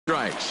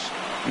Strikes.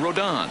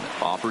 Rodon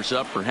offers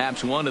up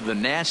perhaps one of the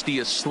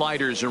nastiest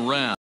sliders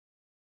around.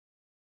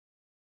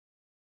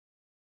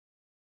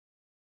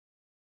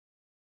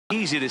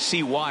 Easy to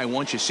see why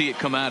once you see it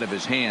come out of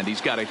his hand. He's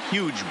got a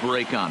huge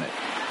break on it.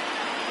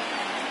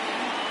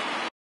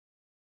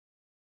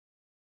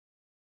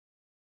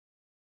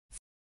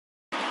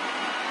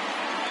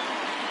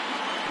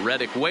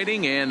 Reddick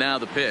waiting, and now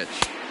the pitch.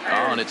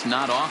 Oh, and it's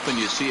not often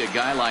you see a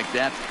guy like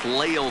that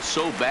flail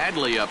so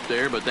badly up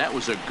there, but that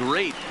was a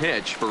great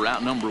pitch for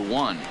out number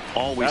one.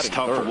 Always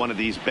tough for one of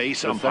these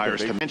base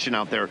umpires to mention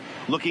out there.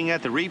 Looking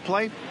at the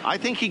replay, I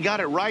think he got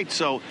it right,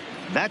 so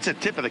that's a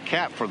tip of the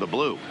cap for the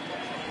Blue.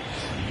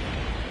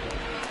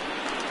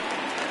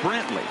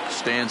 Brantley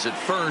stands at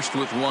first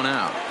with one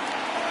out.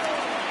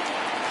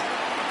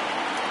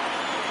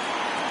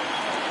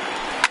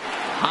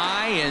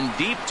 High and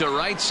deep to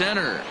right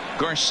center.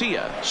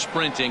 Garcia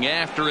sprinting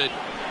after it.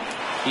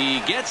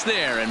 He gets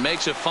there and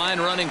makes a fine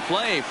running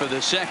play for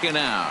the second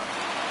out.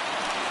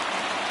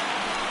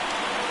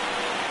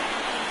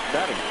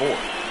 Batting fourth,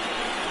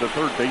 the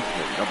third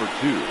baseman, number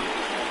 2,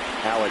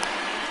 Alex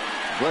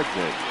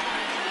Bregman.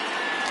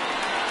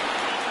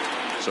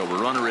 So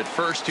a runner at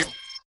first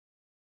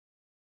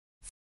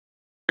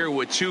here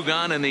with 2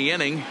 gone in the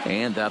inning,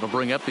 and that'll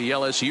bring up the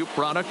LSU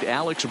product,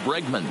 Alex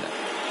Bregman.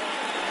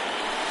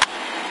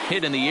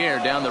 Hit in the air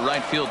down the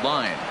right field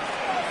line,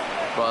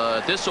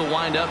 but this will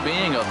wind up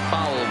being a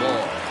foul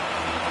ball.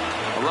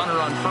 A runner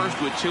on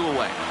first with 2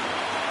 away,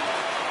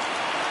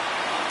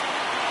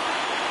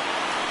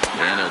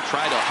 and he'll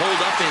try to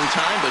hold up in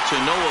time, but to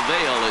no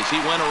avail as he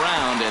went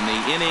around, and the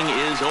inning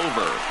is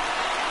over.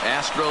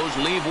 Astros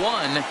leave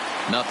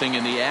 1-0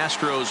 in the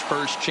Astros'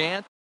 first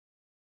chance.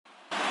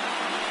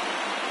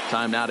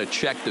 Time now to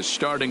check the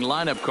starting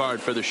lineup card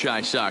for the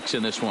Chi Sox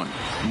in this one.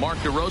 Mark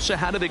DeRosa,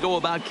 how do they go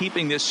about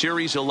keeping this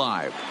series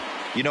alive?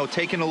 You know,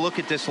 taking a look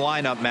at this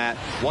lineup, Matt,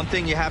 one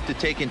thing you have to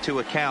take into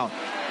account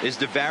is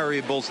the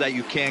variables that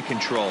you can't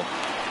control.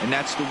 And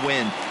that's the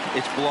wind.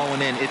 It's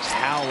blowing in. It's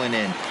howling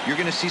in. You're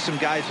going to see some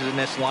guys in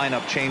this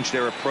lineup change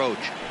their approach.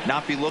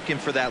 Not be looking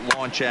for that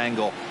launch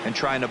angle and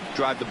trying to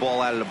drive the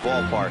ball out of the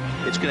ballpark.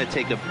 It's going to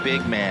take a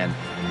big man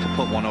to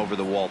put one over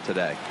the wall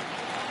today.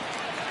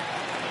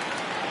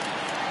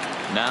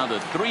 Now the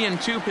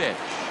 3-2 pitch.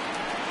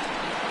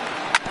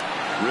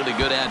 Really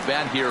good at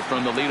bat here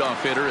from the leadoff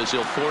hitter as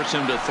he'll force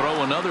him to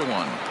throw another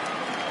one.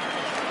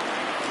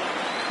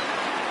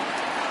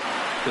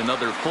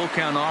 Another full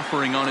count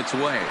offering on its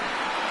way.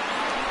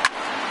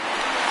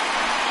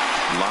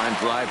 Line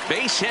drive,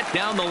 base hit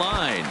down the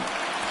line.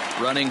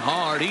 Running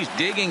hard, he's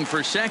digging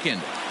for second.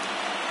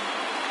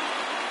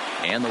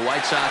 And the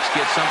White Sox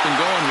get something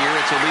going here.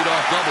 It's a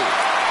leadoff double.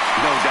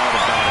 No doubt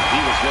about it.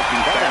 He was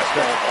looking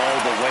fastball all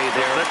the way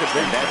there,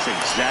 and that's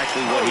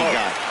exactly what he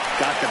got.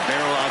 Got the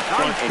barrel out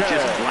front and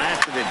just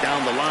blasted it down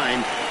the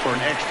line for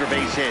an extra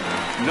base hit.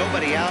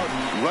 Nobody out,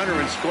 runner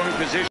in scoring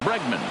position.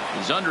 Bregman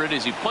is under it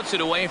as he puts it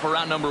away for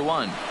out number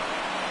 1.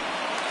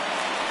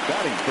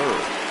 Batting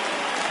third,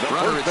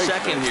 runner at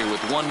second here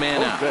with 1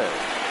 man out.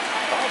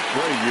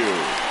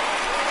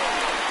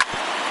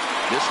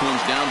 This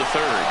one's down to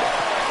third,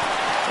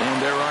 and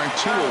there are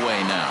 2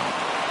 away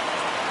now.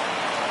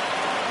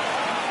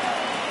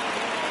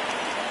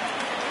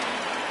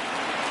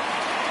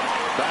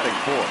 Batting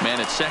fourth, man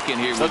at second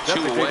here with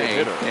 2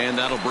 away, and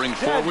that'll bring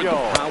forward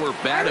the power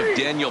bat of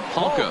Daniel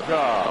Palka.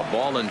 A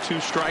ball and 2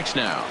 strikes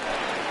now.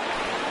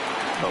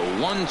 A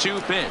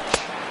 1-2 pitch.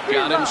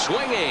 Got him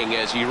swinging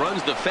as he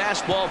runs the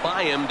fastball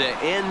by him to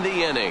end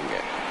the inning.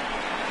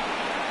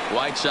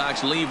 White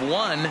Sox leave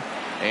 1,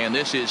 and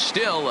this is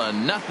still a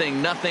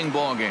 0-0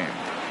 ball game.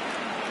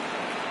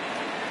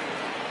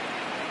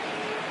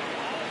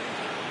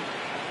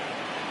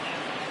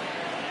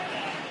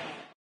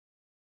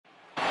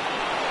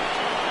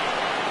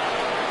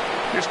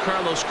 Here's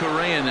Carlos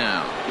Correa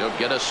now. He'll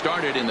get us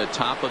started in the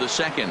top of the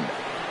second.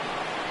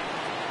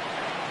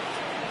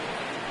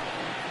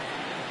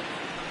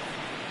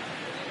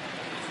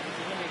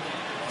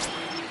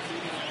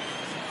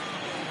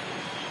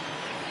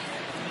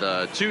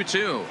 The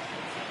 2-2.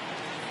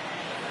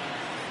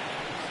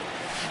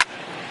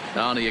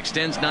 Now he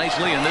extends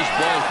nicely, and this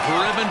ball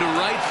driven to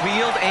right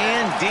field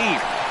and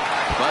deep.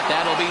 But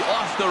that'll be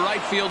off the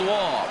right field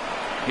wall.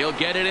 He'll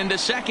get it into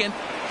second.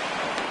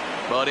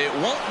 But it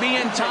won't be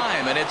in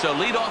time, and it's a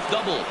leadoff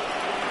double.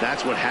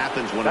 That's what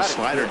happens when a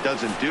slider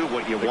doesn't do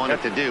what you want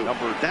it to do.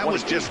 That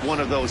was just one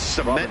of those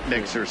cement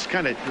mixers,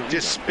 kind of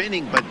just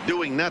spinning but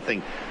doing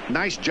nothing.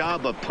 Nice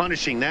job of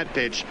punishing that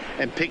pitch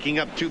and picking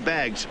up 2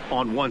 bags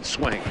on 1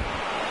 swing.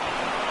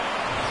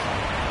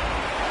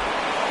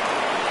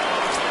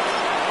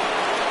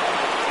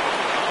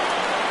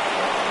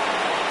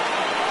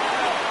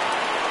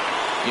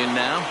 In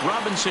now,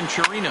 Robinson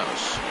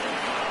Chirinos.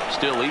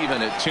 Still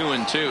even at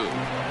 2-2.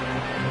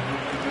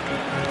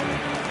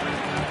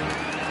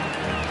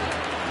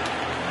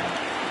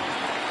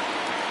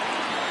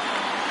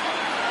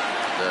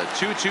 The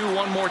 2-2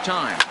 one more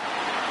time.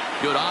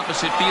 Good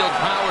opposite field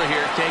power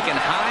here, taken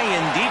high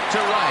and deep to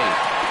right.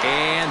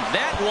 And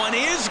that one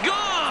is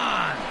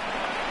gone.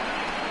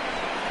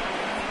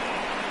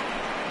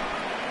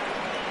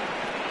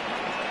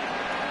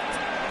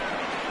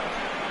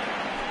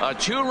 A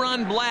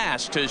two-run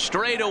blast to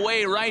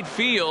straightaway right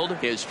field.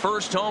 His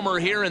first homer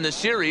here in the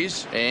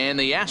series, and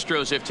the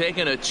Astros have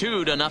taken a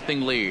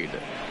 2-0 lead.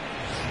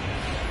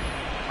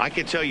 I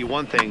can tell you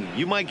one thing.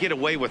 You might get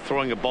away with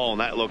throwing a ball in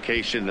that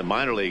location in the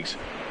minor leagues,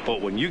 but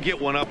when you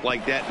get one up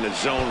like that in the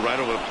zone right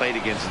over the plate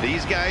against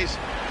these guys,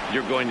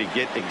 you're going to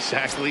get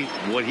exactly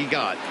what he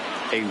got,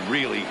 a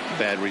really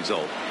bad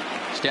result.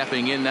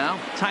 Stepping in now,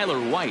 Tyler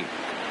White.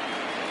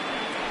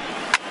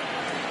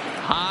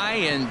 High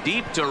and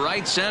deep to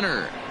right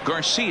center.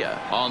 Garcia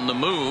on the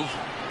move.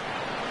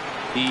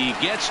 He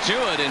gets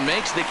to it and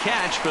makes the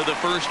catch for the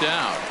first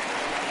out.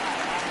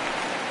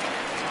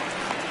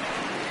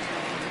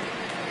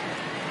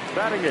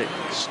 Batting eight.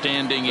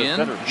 Standing in,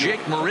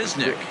 Jake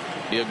Marisnick.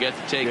 He'll get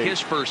to take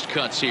his first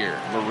cuts here.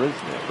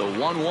 Marisnick. The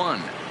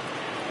 1-1.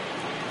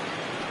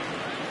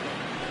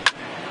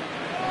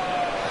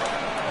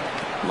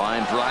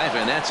 Line drive,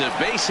 and that's a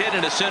base hit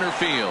into center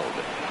field.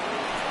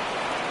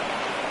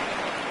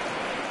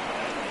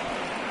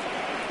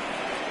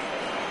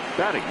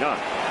 Batting ninth,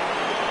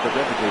 the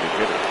designated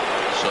hitter.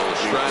 So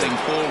striding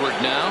forward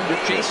now,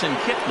 Jason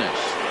Kipnis.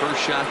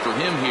 First shot for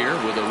him here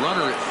with a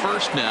runner at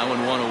first now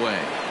and one away.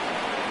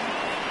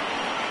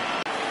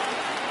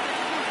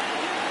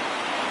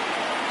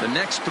 The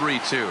next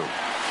 3-2.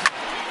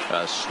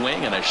 A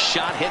swing and a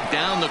shot hit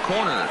down the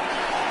corner.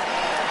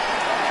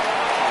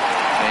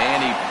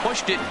 And he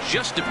pushed it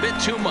just a bit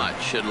too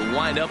much. It'll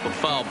wind up a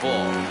foul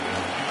ball.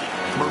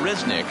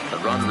 Marisnick, a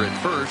runner at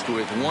first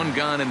with one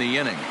gone in the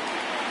inning.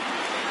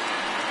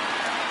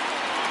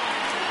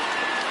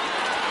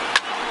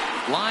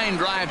 Line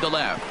drive to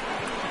left.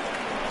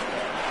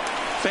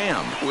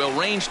 Pham will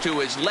range to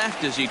his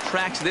left as he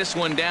tracks this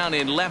one down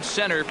in left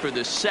center for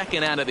the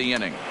second out of the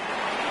inning.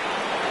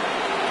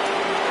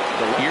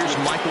 Here's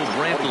Michael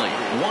Brantley,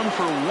 1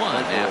 for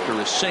 1 after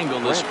a single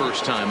this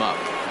first time up.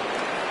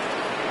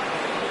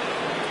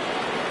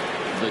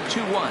 The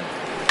 2-1.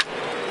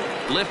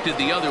 Lifted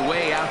the other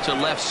way out to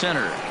left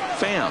center.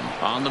 Pham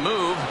on the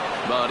move,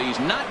 but he's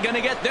not going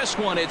to get this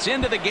one. It's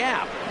into the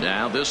gap.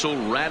 Now this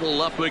will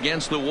rattle up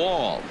against the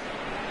wall.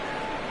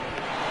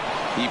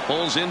 He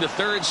pulls into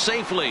third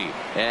safely,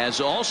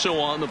 as also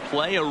on the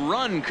play a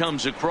run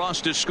comes across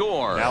to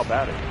score. Now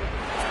batting,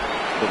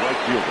 the right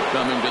fielder.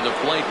 Coming to the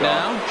plate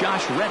now,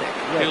 Josh Reddick.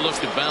 He'll look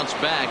to bounce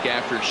back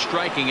after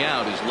striking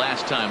out his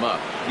last time up.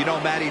 You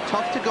know, Matty,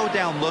 tough to go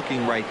down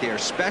looking right there,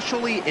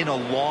 especially in a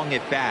long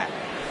at bat.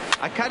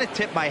 I kind of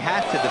tip my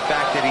hat to the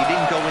fact that he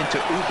didn't go into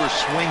uber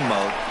swing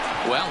mode.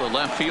 Well, the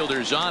left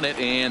fielder's on it,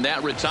 and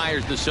that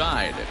retires the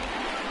side.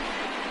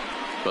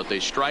 But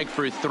they strike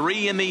for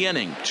 3 in the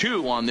inning.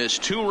 2 on this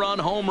 2-run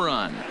home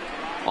run.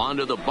 On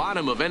to the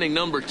bottom of inning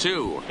number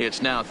 2.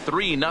 It's now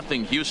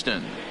 3-0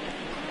 Houston.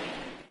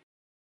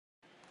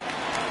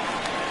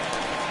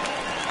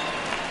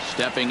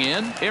 Stepping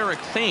in, Eric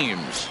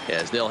Thames,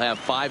 as they'll have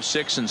 5,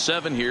 6, and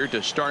 7 here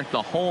to start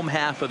the home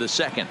half of the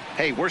second.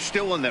 Hey, we're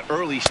still in the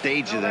early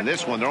stages in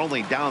this one. They're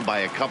only down by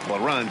a couple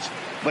of runs,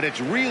 but it's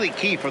really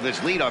key for this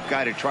leadoff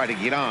guy to try to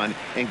get on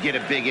and get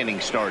a big inning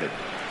started.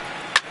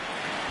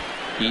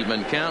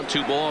 Even count,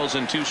 2 balls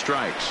and 2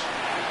 strikes.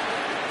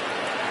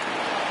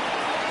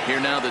 Here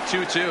now the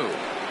 2-2.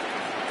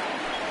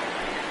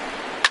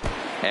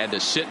 Had to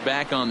sit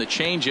back on the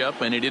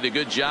changeup, and he did a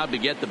good job to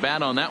get the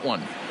bat on that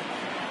one.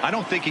 I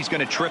don't think he's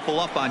going to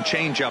triple up on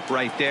changeup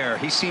right there.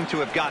 He seemed to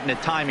have gotten the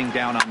timing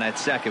down on that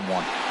second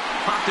one.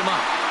 Popped him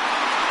up.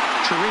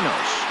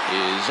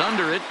 Chirinos is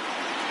under it.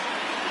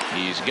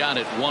 He's got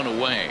it 1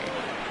 away.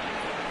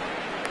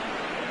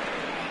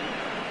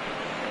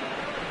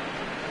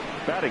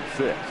 Batting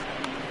 6th,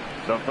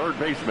 the third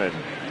baseman,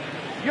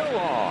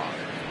 Yoan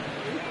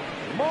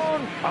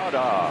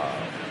Moncada.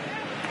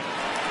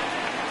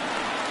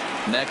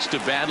 Next to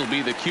bat will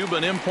be the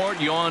Cuban import,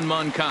 Yoan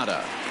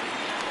Moncada.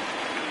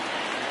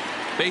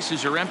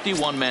 Bases are empty,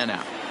 1 man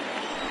out.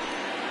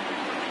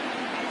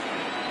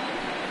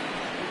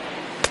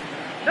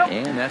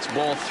 And that's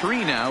ball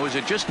 3 now as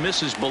it just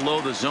misses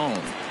below the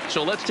zone.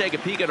 So let's take a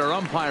peek at our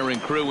umpiring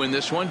crew in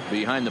this one.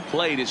 Behind the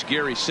plate is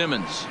Gary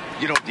Simmons.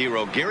 You know,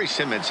 D-Row, Gary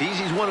Simmons, he's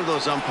one of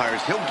those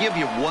umpires. He'll give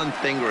you one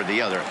thing or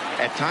the other.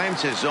 At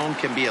times his zone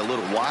can be a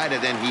little wide,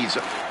 and then he's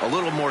a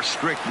little more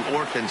strict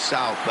north and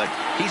south, but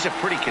he's a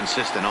pretty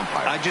consistent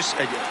umpire.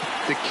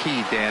 The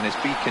key, Dan, is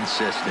be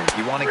consistent.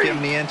 You want to give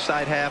him the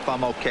inside half,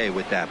 I'm okay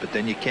with that, but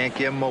then you can't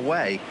give him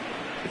away.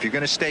 If you're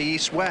going to stay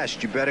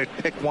east-west, you better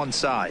pick one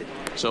side.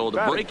 So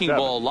the breaking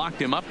ball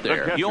locked him up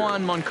there.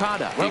 Yoan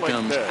Moncada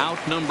becomes out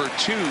number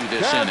 2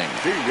 this inning.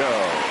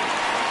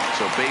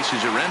 So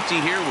bases are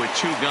empty here with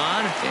 2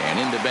 gone. And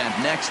in the bat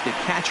next, the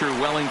catcher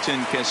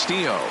Wellington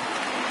Castillo.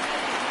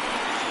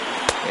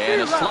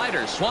 And a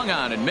slider swung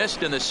on and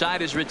missed, and the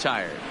side is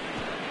retired.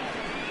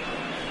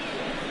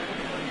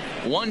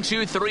 1,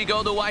 2, 3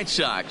 go the White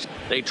Sox.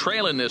 They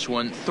trail in this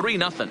one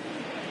 3-0.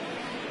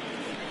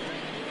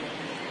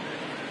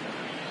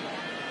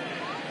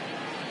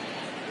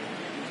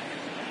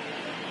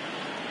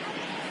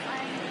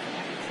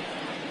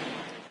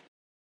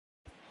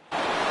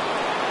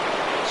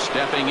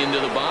 Stepping into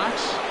the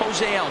box,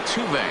 Jose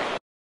Altuve.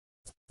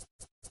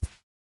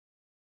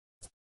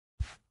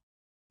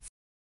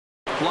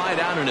 Flied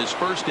out in his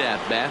first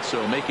at-bat,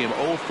 so make him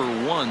 0 for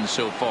 1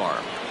 so far.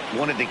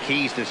 One of the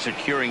keys to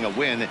securing a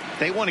win,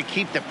 they want to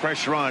keep the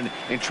pressure on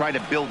and try to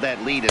build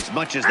that lead as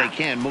much as they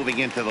can moving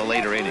into the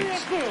later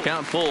innings.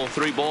 Count full,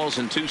 3 balls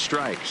and 2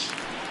 strikes.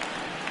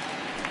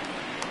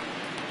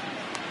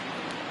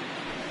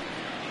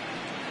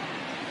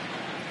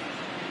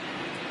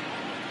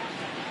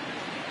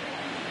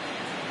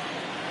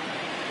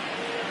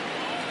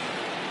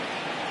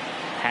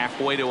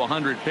 Halfway to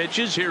 100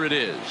 pitches. Here it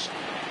is.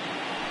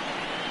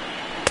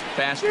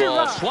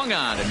 Fastball swung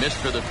on and missed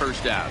for the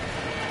first out.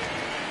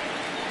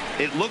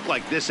 It looked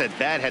like this at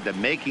bat had the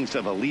makings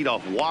of a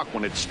leadoff walk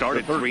when it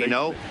started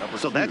 3-0.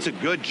 So that's a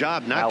good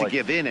job not to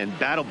give in and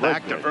battle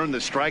back to earn the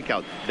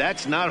strikeout.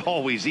 That's not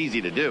always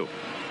easy to do.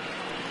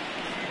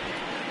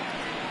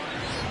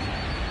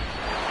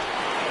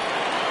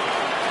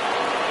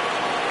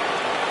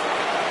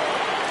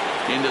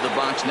 Into the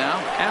box now,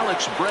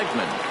 Alex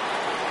Bregman.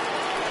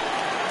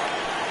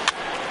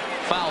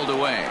 Fouled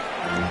away.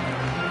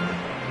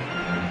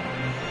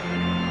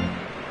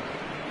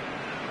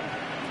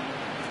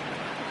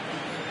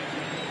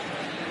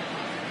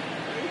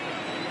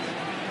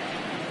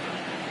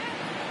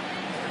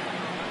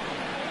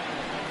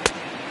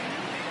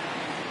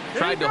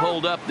 Tried to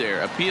hold up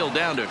there. Appeal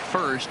down to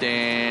first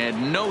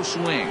and no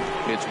swing.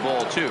 It's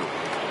ball 2.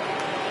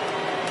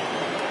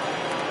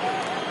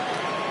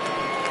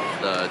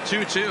 The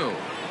 2-2.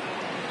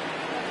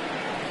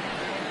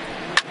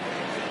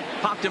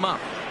 Popped him up.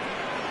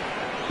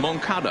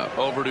 Moncada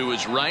over to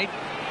his right.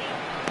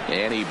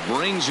 And he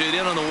brings it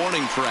in on the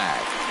warning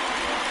track.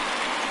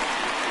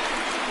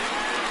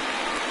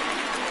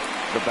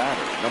 The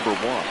batter, number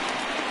 1,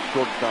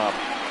 shortstop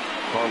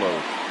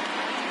Carlos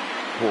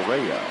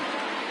Correa.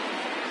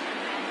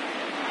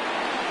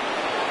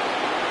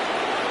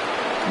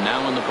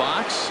 Now in the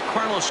box,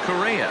 Carlos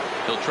Correa.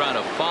 He'll try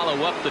to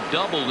follow up the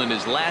double in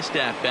his last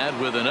at-bat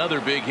with another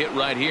big hit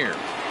right here.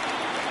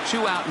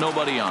 2 out,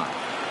 nobody on.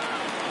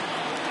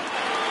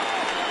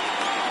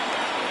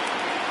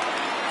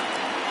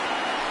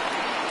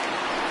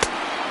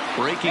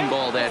 Breaking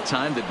ball that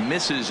time that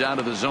misses out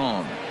of the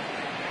zone.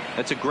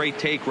 That's a great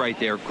take right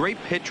there. Great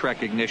pitch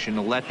recognition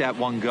to let that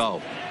one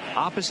go.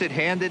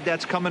 Opposite-handed,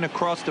 that's coming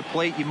across the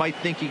plate. You might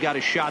think you got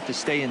a shot to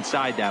stay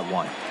inside that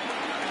one.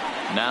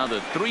 Now the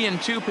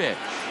 3-2 pitch.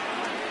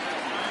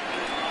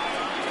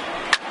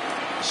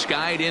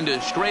 Skied into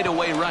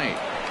straightaway right.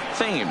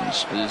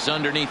 Thames is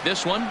underneath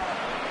this one.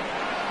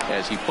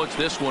 As he puts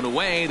this one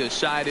away, the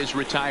side is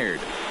retired.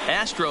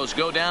 Astros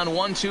go down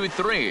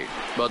 1-2-3,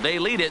 but they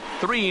lead it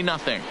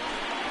 3-0.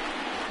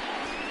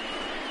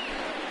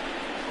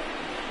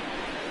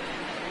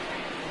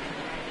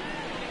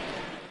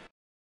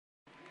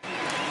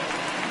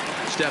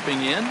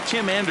 Stepping in,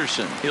 Tim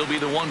Anderson. He'll be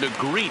the one to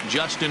greet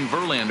Justin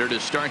Verlander to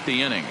start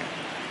the inning.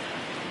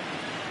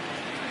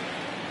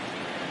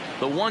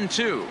 The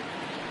 1-2.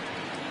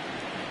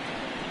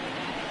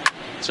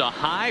 It's a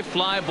high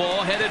fly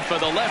ball headed for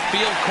the left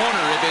field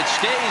corner. If it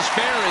stays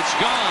fair, it's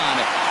gone.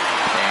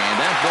 And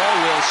that ball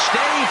will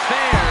stay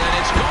fair, and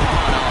it's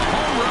gone. A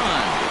home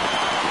run.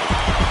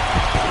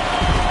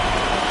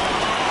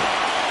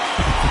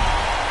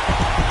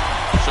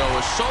 So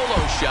a solo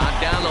shot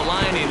down the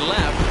line in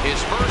left. His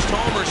first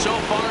homer so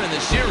far in the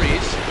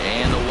series.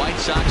 And the White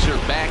Sox are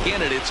back in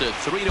it. It's a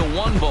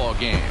 3-1 ball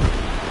game.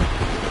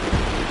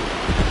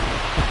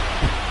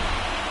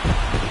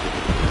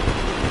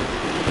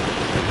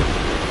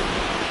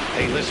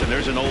 Hey, listen,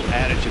 there's an old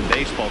adage in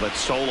baseball that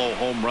solo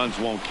home runs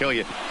won't kill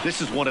you.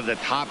 This is one of the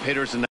top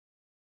hitters in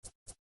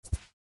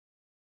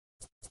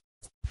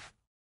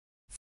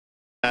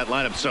that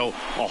lineup. So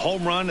a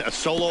home run, a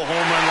solo home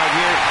run right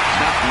here, is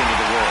not the end of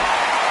the world.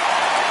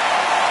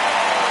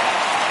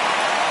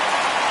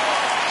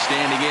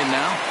 Standing in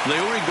now,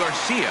 Leury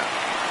Garcia.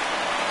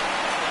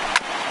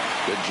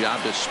 Good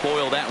job to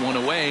spoil that one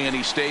away, and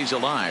he stays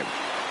alive.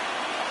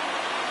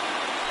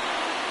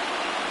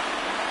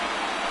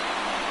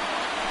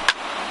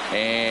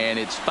 And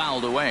it's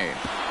fouled away.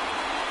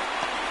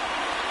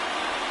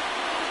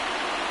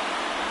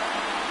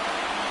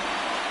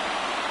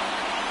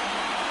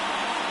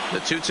 The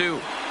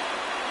 2-2.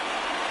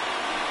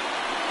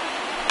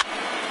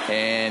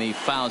 And he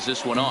fouls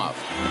this one off.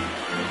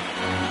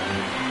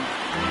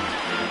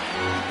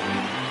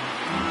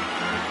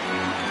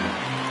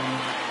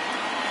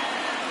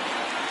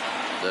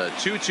 The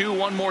 2-2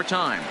 one more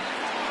time.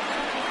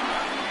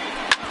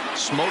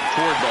 Smoke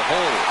toward the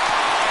hole.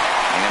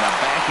 And a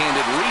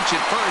backhanded reach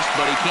at first,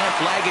 but he can't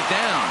flag it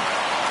down.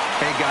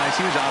 Hey, guys,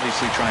 he was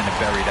obviously trying to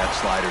bury that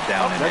slider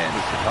down and in.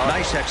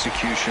 Nice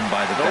execution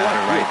by the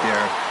batter right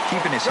there.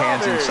 Keeping his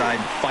hands inside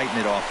and fighting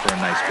it off for a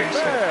nice base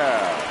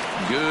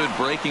hit. Good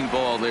breaking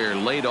ball there,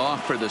 laid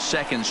off for the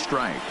second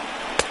strike.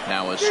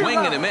 Now a swing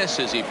and a miss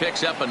as he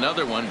picks up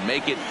another one.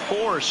 Make it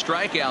 4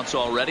 strikeouts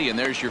already, and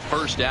there's your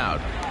first out.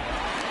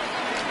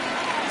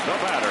 The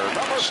batter,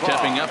 number 5.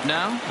 Stepping up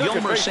now,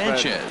 Yolmer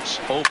Sanchez.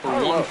 0 for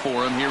 1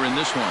 for him here in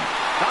this one.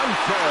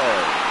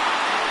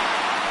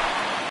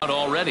 Out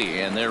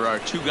already, and there are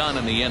 2 gone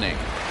in the inning.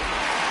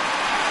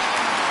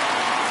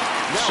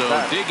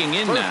 So digging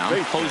in now,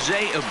 Jose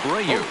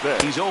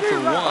Abreu. He's 0 for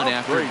 1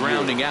 after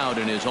grounding out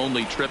in his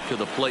only trip to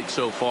the plate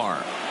so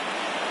far.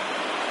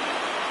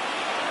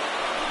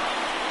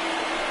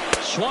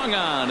 Swung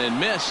on and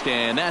missed,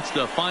 and that's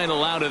the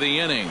final out of the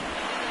inning.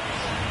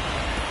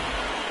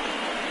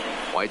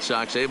 White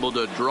Sox able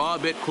to draw a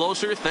bit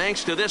closer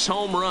thanks to this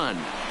home run.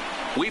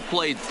 We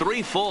played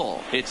 3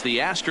 full. It's the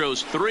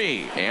Astros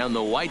 3 and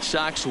the White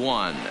Sox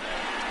 1.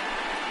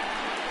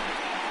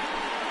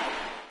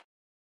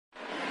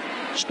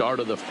 Start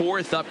of the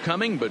 4th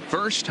upcoming, but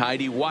first,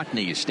 Heidi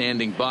Watney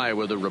standing by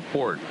with a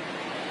report.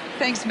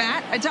 Thanks,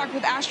 Matt. I talked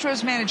with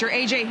Astros manager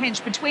A.J.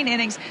 Hinch between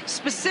innings,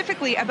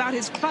 specifically about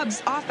his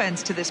club's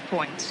offense to this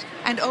point.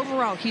 And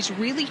overall, he's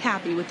really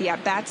happy with the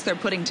at-bats they're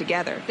putting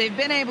together. They've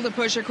been able to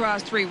push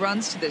across 3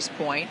 runs to this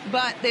point,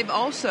 but they've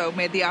also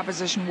made the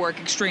opposition work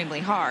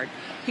extremely hard.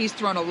 He's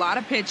thrown a lot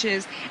of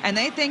pitches, and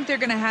they think they're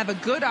going to have a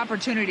good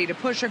opportunity to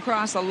push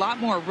across a lot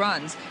more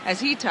runs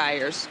as he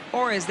tires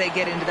or as they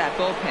get into that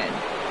bullpen.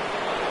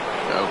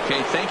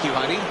 Okay, thank you,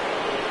 Heidi.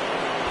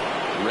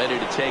 Ready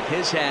to take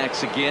his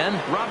hacks again,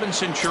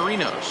 Robinson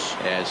Chirinos,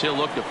 as he'll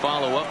look to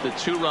follow up the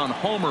 2-run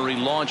homer he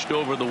launched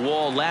over the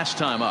wall last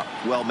time up.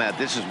 Well, Matt,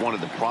 this is one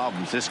of the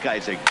problems. This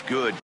guy's a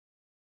good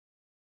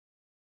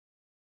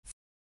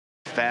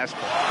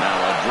fastball.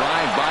 Now a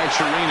drive by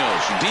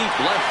Chirinos, deep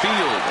left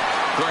field.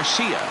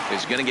 Garcia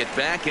is going to get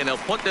back, and he'll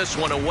put this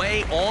one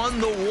away on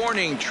the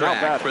warning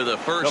track for the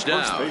first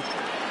out.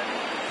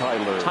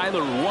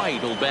 Tyler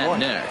White will bat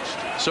next.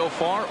 So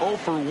far, 0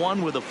 for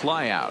 1 with a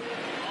flyout.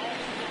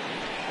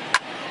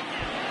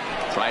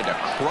 Tried to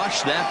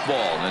crush that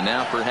ball, and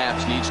now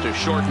perhaps needs to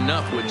shorten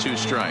up with 2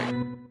 strikes.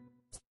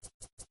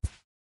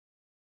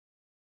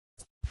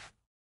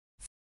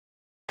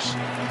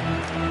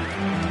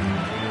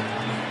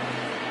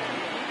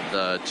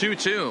 The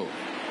 2-2.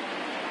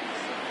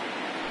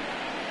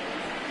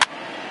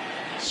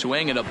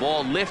 Swing and a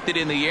ball lifted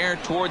in the air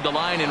toward the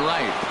line and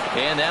right,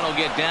 and that'll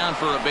get down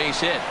for a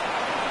base hit.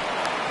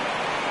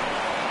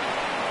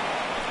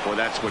 Well,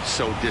 that's what's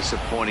so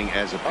disappointing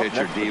as a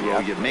pitcher,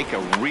 Devo. You make a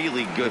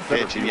really good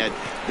pitch, and yet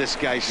this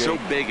guy's so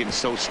big and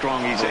so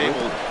strong, he's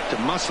able to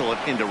muscle it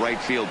into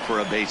right field for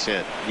a base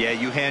hit. Yeah,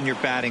 you hand your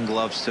batting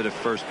gloves to the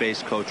first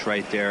base coach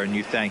right there, and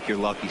you thank your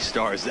lucky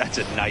stars. That's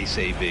a nice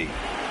AB.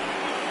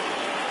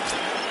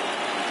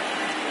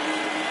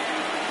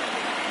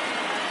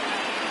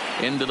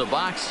 Into the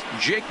box,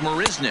 Jake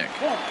Marisnick.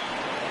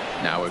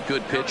 Now a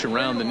good pitch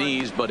around the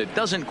knees, but it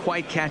doesn't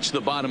quite catch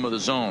the bottom of the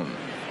zone.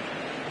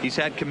 He's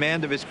had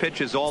command of his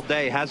pitches all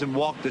day, hasn't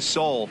walked a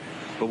soul,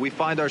 but we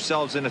find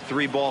ourselves in a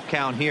 3-ball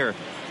count here.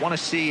 Want to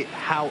see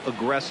how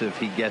aggressive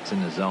he gets in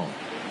the zone.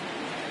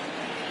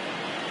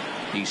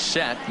 He's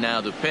set, now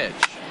the pitch.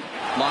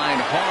 Line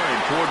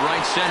hard toward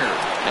right center.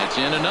 That's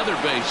in another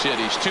base hit.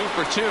 He's 2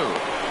 for 2.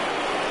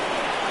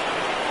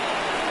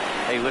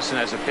 Hey, listen,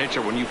 as a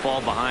pitcher, when you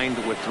fall behind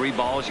with 3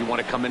 balls, you want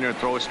to come in there and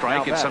throw a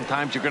strike, and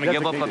sometimes you're going to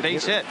give up a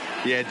base hit.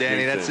 Yeah,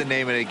 Danny, that's the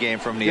name of the game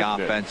from the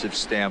offensive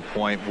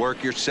standpoint.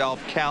 Work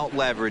yourself, count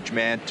leverage,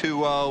 man.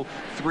 2-0,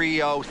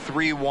 3-0,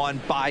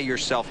 3-1. Buy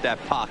yourself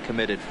that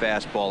pot-committed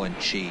fastball and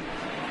cheat.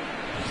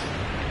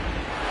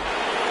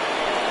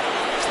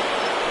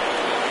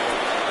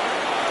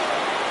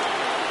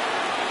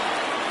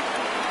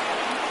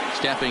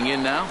 Stepping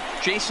in now,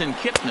 Jason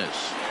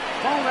Kipnis.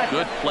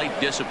 Good plate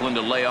discipline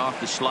to lay off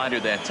the slider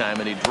that time,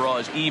 and he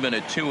draws even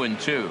at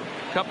 2-2.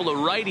 Couple of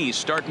righties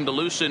starting to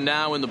loosen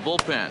now in the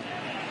bullpen.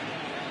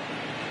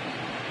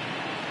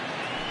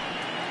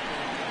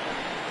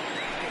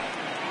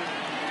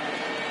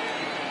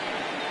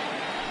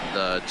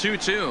 The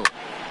 2-2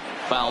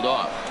 fouled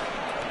off.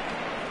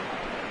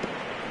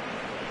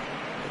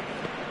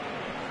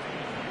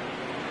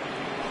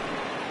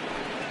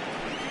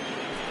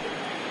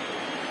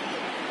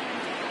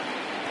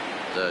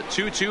 The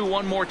 2-2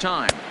 one more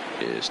time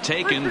is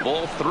taken,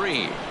 ball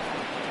 3.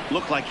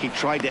 Looked like he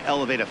tried to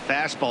elevate a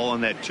fastball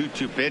on that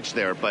 2-2 pitch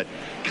there, but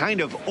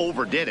kind of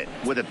overdid it.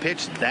 With a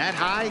pitch that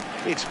high,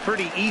 it's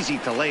pretty easy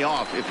to lay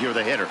off if you're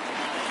the hitter.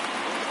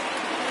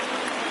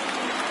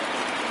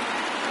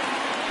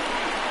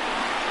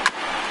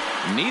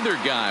 Neither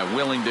guy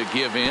willing to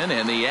give in,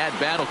 and the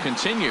at-bat will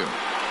continue.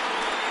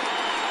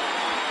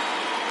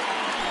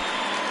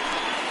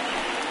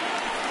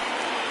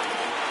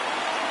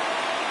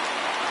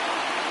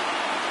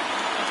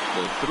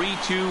 The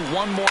 3-2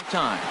 one more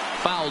time.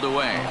 Fouled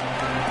away.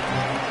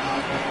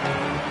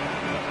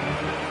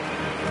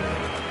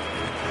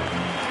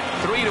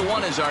 Three to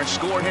 1 is our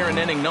score here in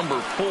inning number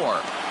 4.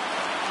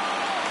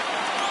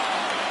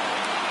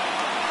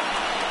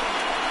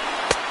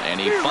 And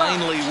he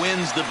finally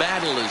wins the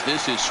battle as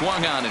this is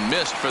swung on and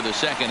missed for the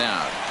second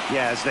out.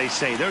 Yeah, as they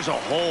say, there's a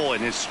hole in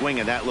his swing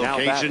in that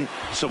location,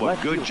 so a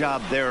good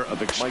job there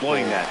of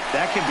exploiting that.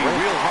 That can be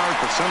real hard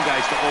for some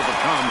guys to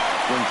overcome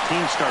when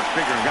teams start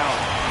figuring out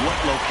what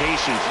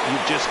locations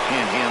you just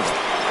can't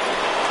handle.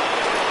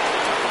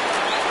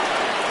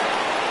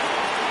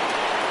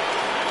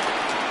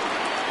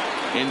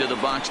 Into the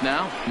box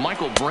now,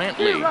 Michael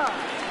Brantley.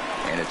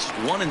 And it's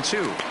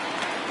 1-2.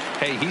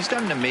 Hey, he's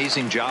done an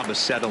amazing job of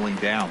settling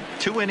down.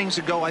 2 innings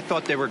ago, I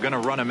thought they were going to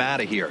run him out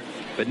of here.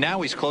 But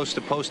now he's close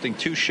to posting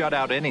 2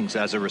 shutout innings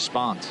as a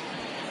response.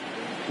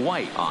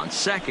 White on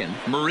second,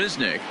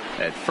 Marisnick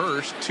at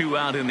first, 2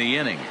 out in the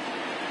inning.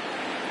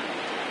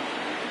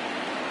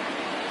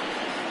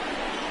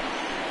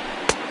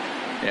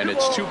 And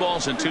it's 2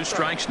 balls and 2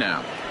 strikes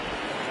now.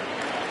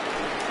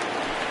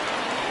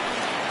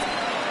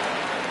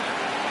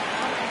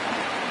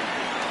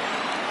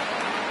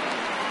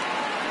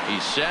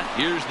 He's set.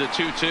 Here's the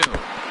 2-2.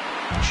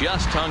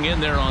 Just hung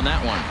in there on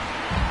that one.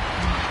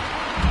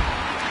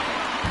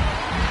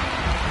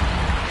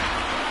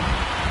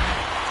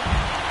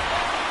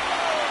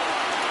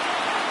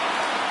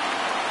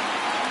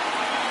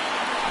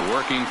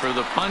 Working for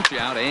the punch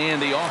out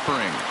and the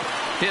offering.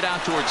 Hit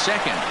out towards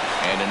second.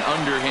 And an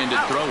underhanded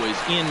throw is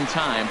in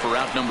time for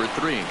out number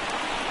 3.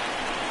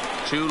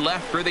 2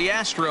 left for the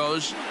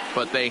Astros,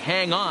 but they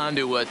hang on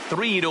to a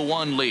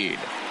 3-1 lead.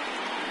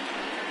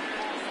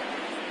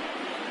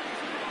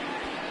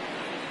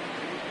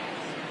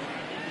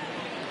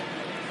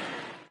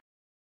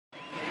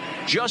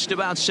 Just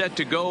about set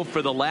to go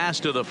for the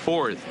last of the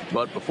 4th.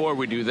 But before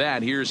we do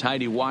that, here's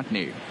Heidi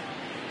Watney.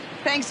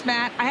 Thanks,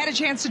 Matt. I had a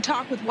chance to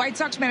talk with White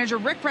Sox manager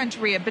Rick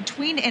Renteria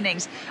between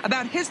innings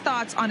about his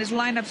thoughts on his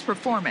lineup's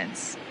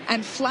performance.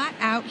 And flat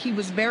out, he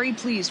was very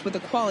pleased with the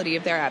quality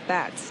of their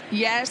at-bats.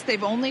 Yes,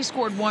 they've only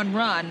scored 1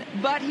 run,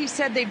 but he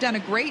said they've done a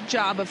great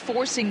job of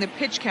forcing the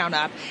pitch count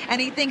up,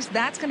 and he thinks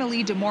that's going to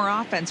lead to more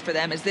offense for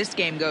them as this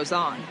game goes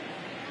on.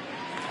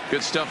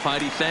 Good stuff,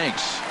 Heidi.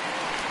 Thanks.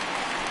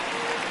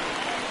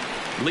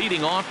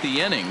 Leading off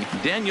the inning,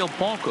 Daniel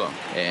Palka,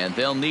 and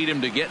they'll need him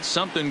to get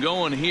something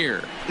going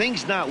here.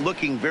 Things not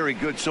looking very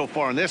good so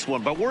far in this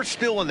one, but we're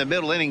still in the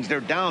middle innings. They're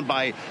down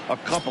by a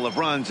couple of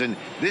runs, and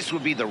this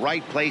would be the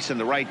right place and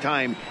the right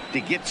time to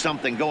get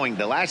something going.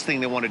 The last thing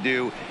they want to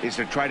do is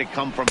to try to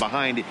come from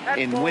behind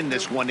and win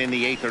this one in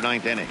the 8th or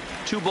 9th inning.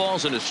 2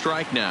 balls and a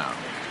strike now.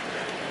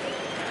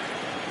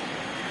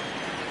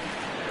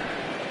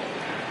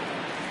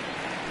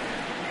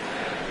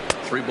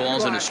 Three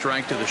balls and a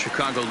strike to the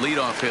Chicago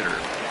leadoff hitter.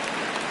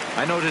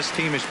 I know this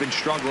team has been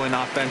struggling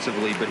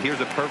offensively, but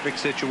here's a perfect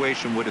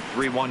situation with a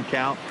 3-1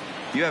 count.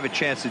 You have a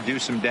chance to do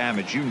some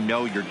damage. You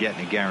know you're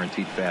getting a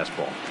guaranteed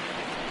fastball.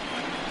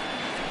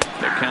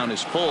 The count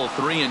is full,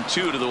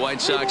 3-2 to the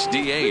White Sox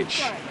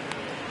DH.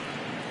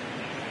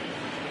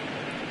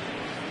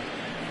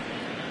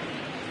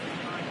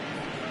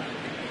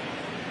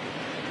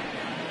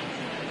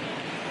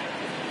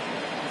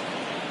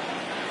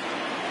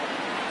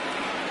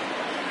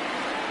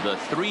 The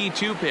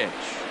 3-2 pitch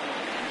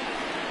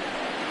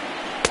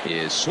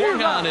is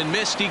swung on and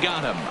missed. He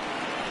got him.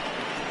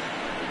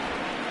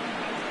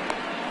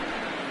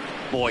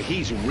 Boy,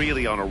 he's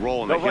really on a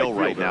roll in the hill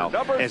right now.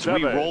 As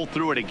we roll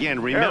through it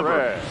again,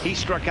 remember, he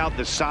struck out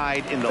the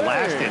side in the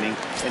last inning,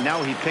 and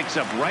now he picks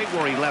up right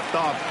where he left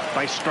off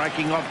by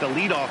striking off the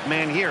leadoff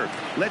man here.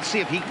 Let's see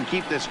if he can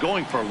keep this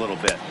going for a little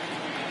bit.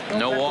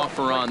 No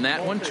offer on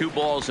that one. 2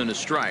 balls and a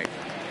strike.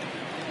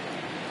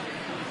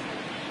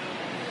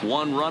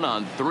 1 run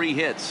on 3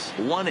 hits.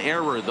 1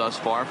 error thus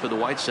far for the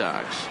White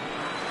Sox.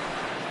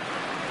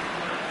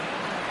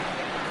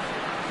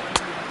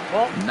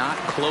 Not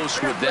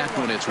close with that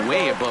one. It's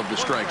way above the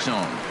strike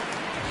zone.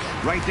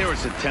 Right there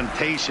is a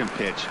temptation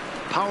pitch.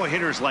 Power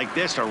hitters like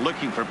this are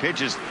looking for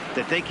pitches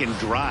that they can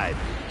drive.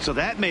 So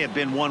that may have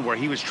been one where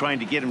he was trying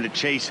to get him to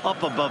chase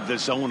up above the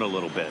zone a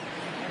little bit.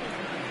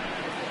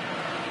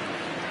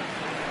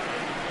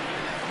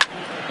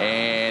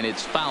 And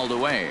it's fouled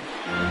away.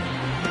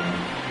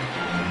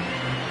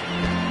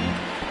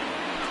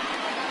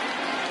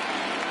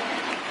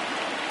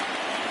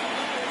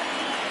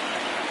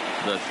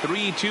 The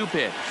 3-2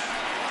 pitch.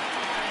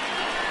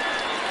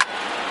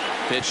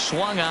 Pitch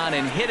swung on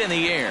and hit in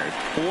the air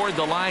toward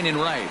the line and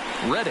right.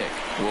 Reddick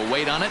will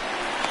wait on it.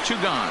 2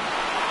 gone.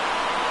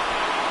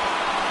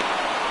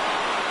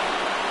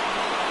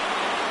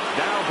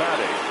 Now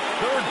batting,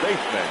 third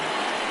baseman,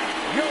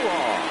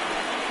 Yoan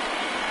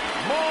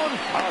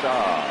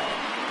Moncada.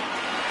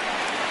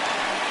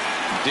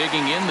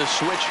 Digging in the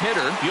switch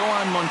hitter,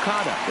 Yoan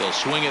Moncada. He'll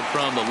swing it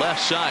from the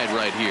left side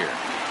right here.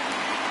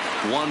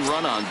 1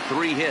 run on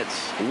 3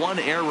 hits. 1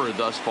 error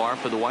thus far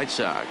for the White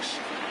Sox.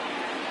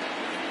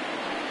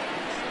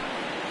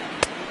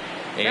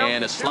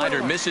 And a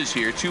slider misses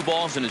here. 2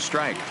 balls and a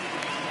strike.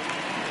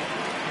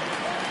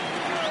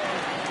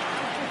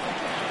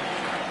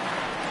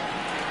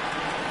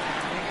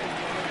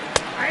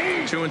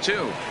 Hey.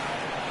 2-2.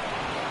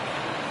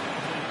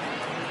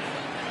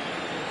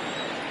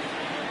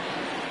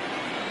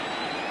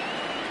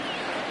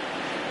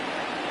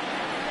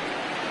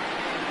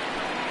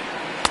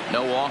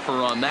 No offer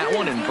on that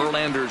one, and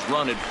Verlander's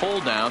run at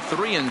full now,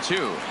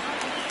 3-2.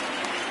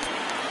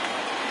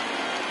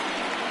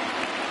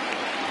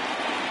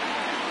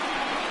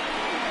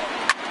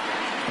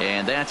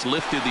 And that's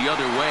lifted the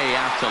other way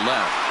out to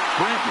left.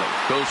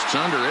 Brantley coasts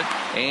under it,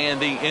 and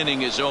the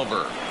inning is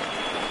over.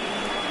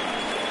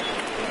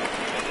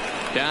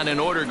 Down in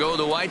order go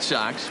the White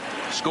Sox.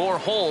 Score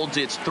holds.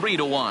 It's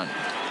 3-1.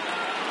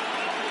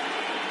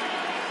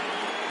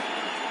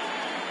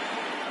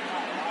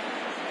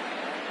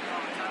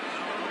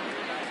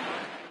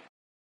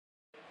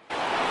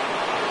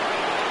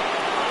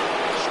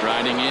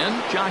 Striding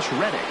in, Josh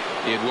Reddick.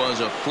 It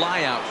was a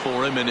flyout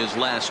for him in his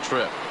last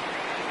trip.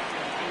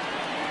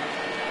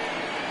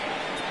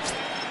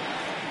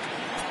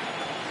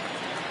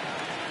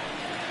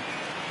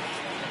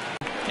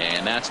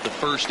 And that's the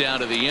first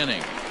out of the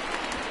inning.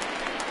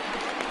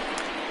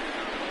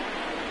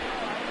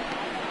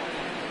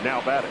 Now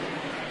batting,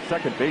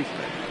 second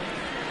baseman,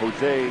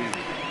 Jose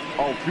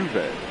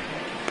Altuve.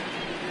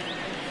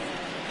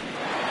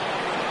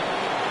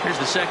 Here's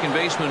the second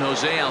baseman,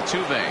 Jose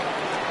Altuve.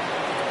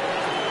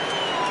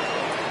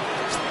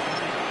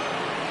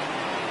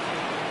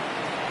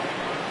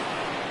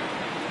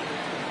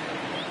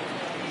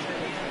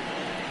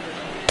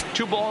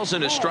 Two balls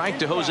and a strike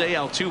to Jose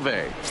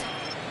Altuve.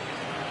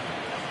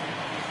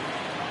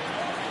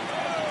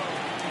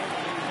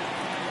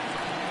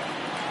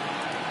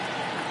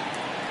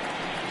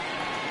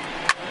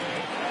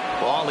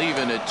 Ball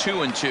even at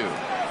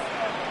 2-2.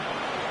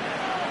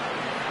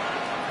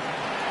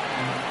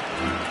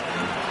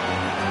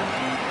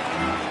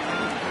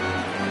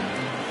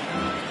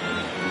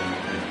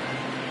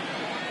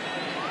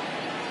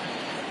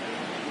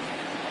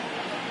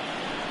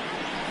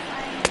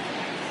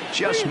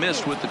 Just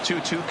missed with the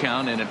 2-2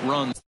 count, and it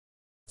runs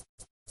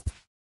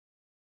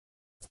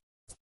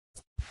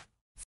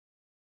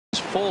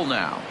full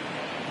now.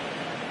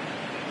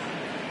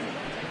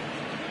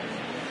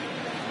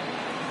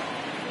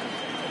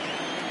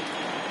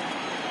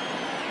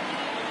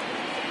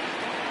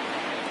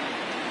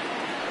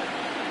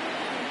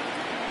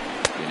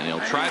 And he'll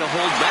try to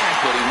hold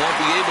back, but he won't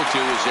be able to,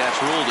 as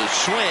that's ruled a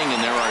swing,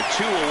 and there are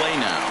two away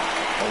now.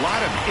 A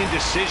lot of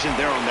indecision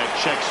there on that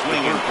check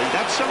swing, and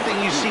that's something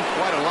you see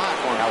quite a lot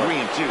on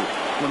 3-2.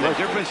 When the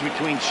difference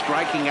between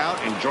striking out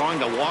and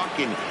drawing a walk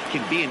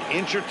can be an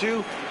inch or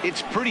two,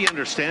 it's pretty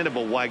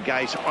understandable why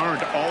guys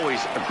aren't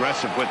always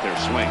aggressive with their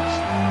swings.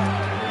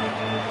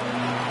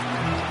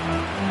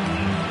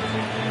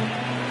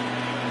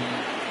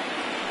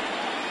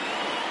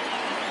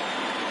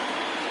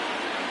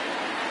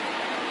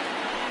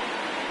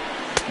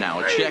 Now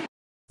a check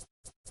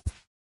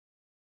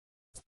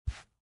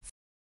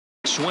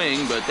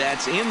swing, but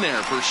that's in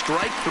there for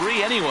strike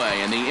three anyway,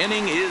 and the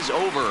inning is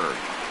over.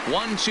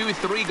 1, 2,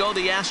 3 go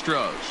the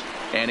Astros,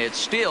 and it's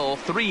still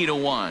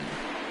 3-1.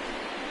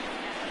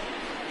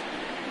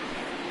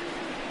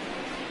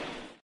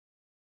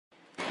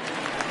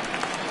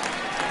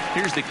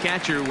 Here's the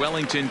catcher,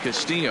 Wellington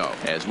Castillo,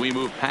 as we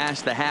move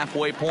past the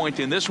halfway point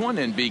in this one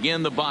and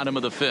begin the bottom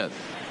of the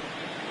fifth.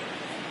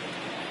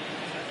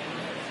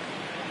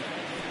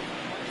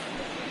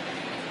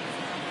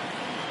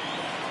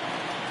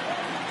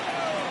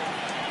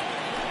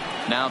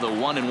 Now the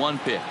 1-1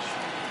 pitch.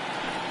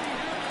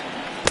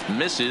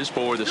 Misses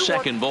for the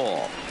second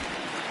ball.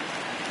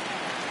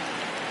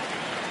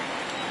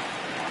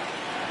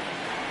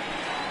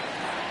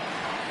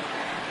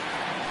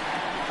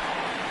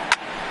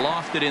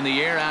 Lofted in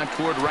the air out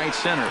toward right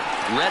center.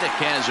 Reddick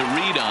has a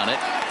read on it.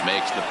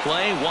 Makes the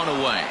play, one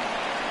away.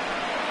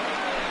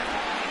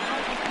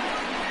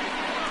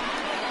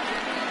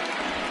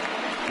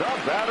 The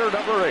batter,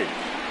 number 8,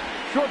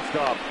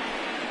 shortstop,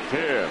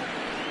 Tim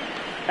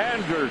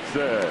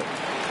Anderson.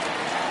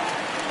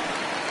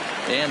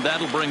 And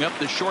that'll bring up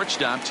the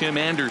shortstop, Tim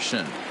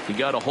Anderson. He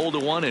got a hold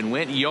of one and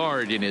went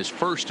yard in his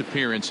first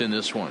appearance in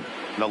this one.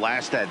 The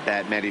last at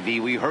bat, Matty V,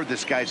 we heard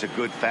this guy's a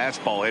good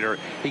fastball hitter.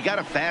 He got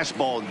a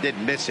fastball and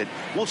didn't miss it.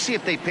 We'll see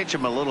if they pitch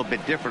him a little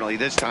bit differently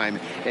this time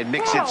and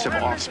mix in some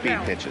off-speed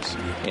pitches.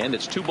 And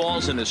it's 2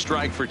 balls and a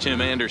strike for Tim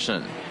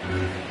Anderson.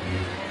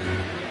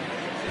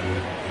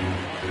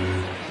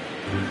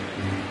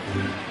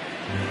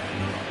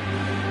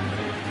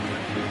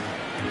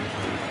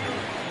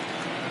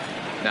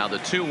 Now the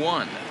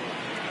 2-1.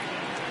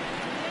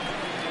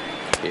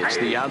 It's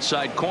the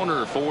outside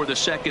corner for the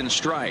second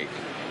strike.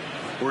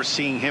 We're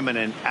seeing him in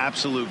an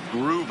absolute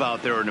groove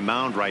out there on the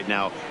mound right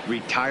now.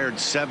 Retired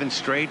 7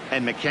 straight,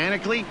 and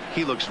mechanically,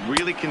 he looks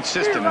really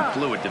consistent and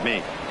fluid to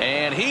me.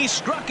 And he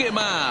struck him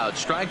out.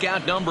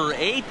 Strikeout number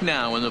 8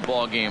 now in the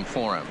ball game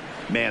for him.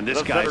 Man,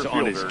 this guy's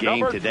on his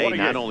game today,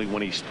 not only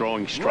when he's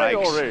throwing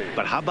strikes,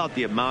 but how about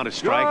the amount of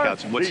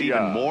strikeouts? What's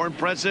even more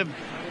impressive,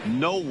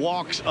 no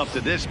walks up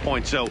to this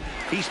point. So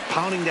he's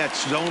pounding that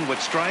zone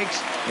with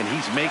strikes, and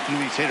he's making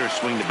these hitters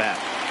swing the bat.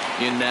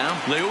 In now,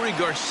 Leury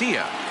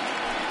Garcia.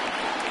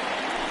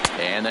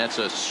 And that's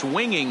a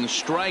swinging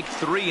strike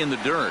 3 in the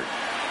dirt.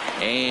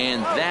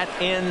 And that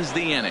ends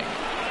the inning.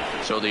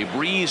 So they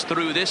breeze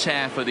through this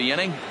half of the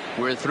inning.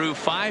 We're through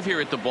 5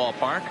 here at the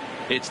ballpark.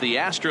 It's the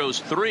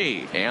Astros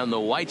 3 and the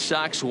White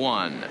Sox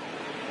 1.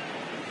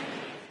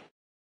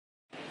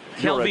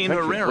 Kelvin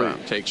Herrera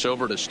takes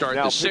over to start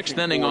the 6th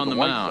inning on the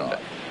mound.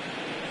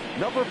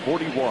 Number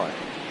 41,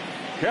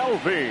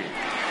 Kelvin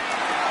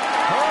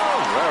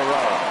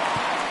Herrera.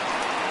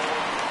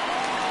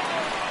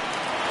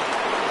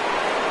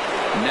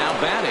 Now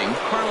batting,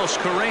 Carlos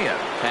Correa.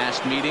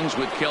 Past meetings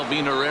with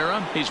Kelvin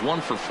Herrera, he's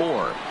 1 for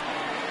 4.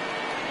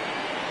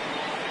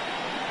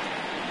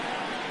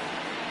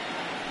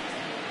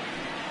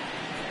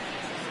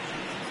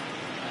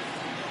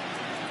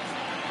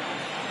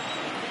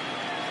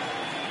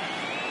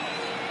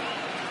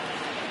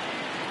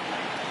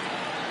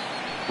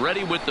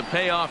 Ready with the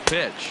payoff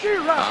pitch.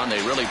 And they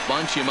really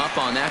bunch him up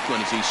on that one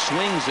as he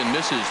swings and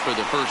misses for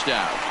the first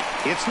out.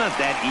 It's not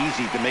that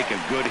easy to make a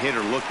good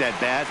hitter look that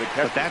bad,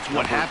 but that's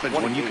what happens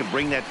when you can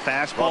bring that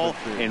fastball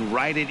and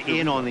ride it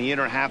in on the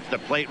inner half of the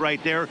plate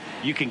right there.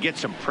 You can get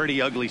some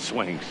pretty ugly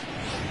swings.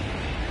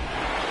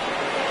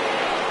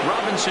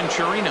 Robinson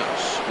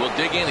Chirinos will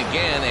dig in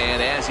again,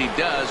 and as he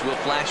does, we'll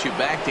flash you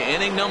back to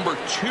inning number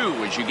 2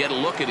 as you get a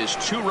look at his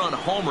 2-run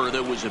homer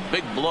that was a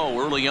big blow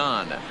early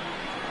on.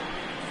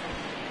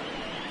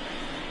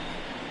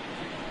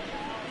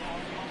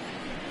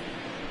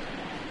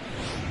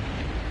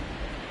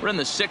 We're in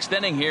the 6th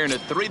inning here in a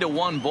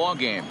 3-1 ball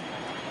game.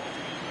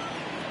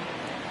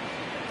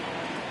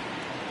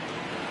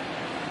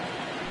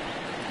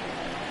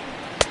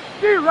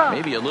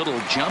 Maybe a little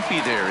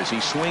jumpy there as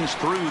he swings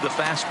through the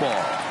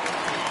fastball.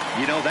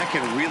 You know, that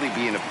can really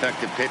be an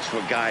effective pitch to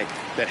a guy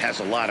that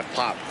has a lot of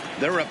pop.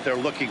 They're up there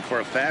looking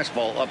for a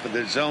fastball up in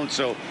the zone,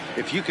 so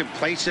if you can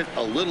place it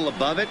a little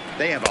above it,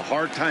 they have a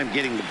hard time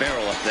getting the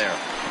barrel up there.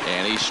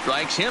 And he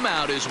strikes him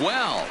out as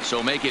well.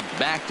 So make it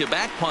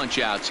back-to-back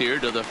punch-outs here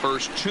to the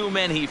first 2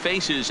 men he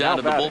faces out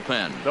of the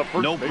bullpen.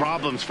 No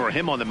problems for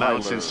him on the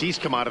mound since he's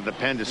come out of the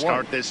pen to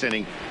start this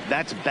inning.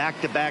 That's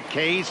back-to-back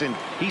Ks, and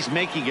he's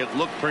making it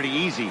look pretty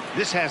easy.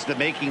 This has the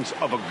makings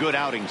of a good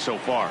outing so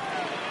far.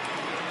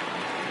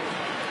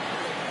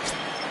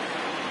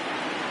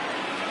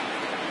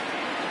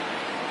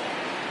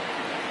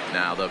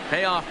 Now the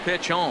payoff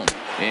pitch home.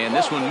 And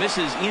this one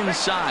misses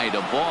inside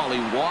a ball. He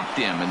walked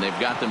him, and they've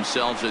got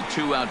themselves a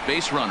 2-out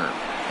base runner.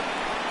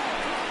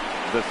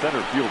 The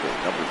center fielder,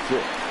 number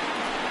 6,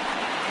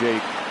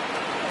 Jake.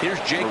 Here's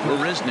Jake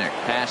Marisnick.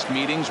 Past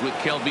meetings with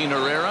Kelvin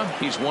Herrera,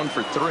 he's 1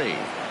 for 3.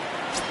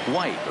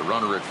 White, the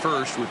runner at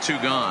first with 2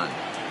 gone.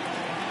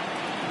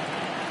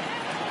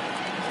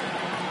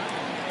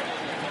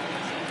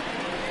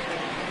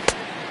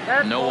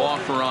 No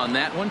offer on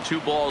that one.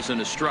 2 balls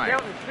and a strike.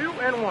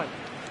 2-1.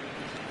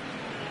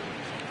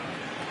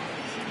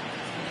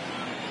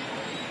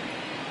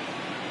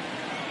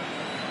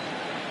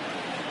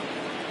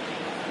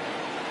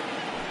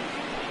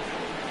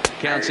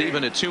 Counts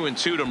even at 2-2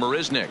 to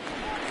Marisnick.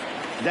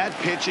 That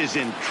pitch is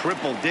in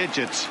triple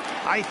digits.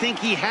 I think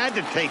he had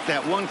to take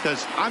that one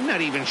because I'm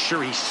not even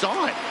sure he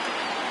saw it.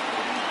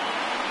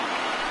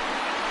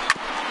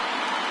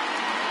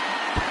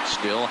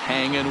 Still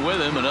hanging with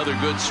him. Another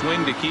good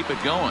swing to keep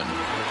it going.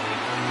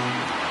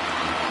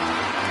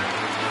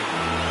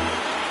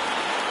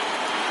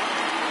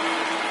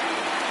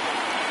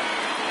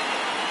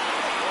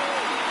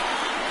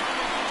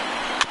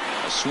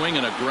 A swing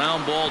and a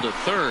ground ball to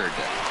third.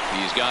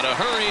 He's got to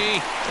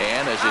hurry,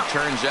 and as it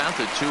turns out,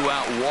 the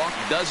 2-out walk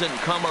doesn't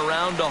come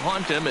around to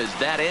haunt him as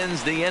that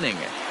ends the inning.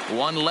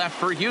 1 left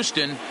for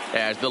Houston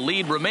as the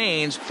lead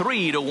remains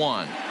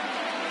 3-1.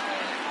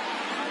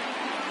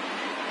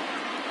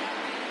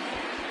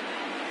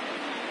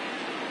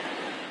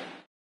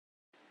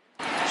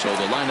 So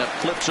the lineup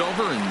flips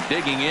over, and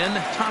digging in,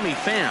 Tommy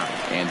Pham.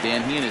 And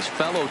Dan, he and his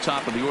fellow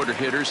top-of-the-order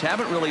hitters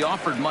haven't really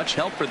offered much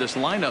help for this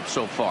lineup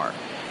so far.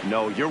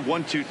 No, your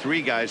 1, 2,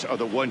 3 guys are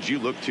the ones you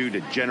look to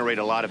generate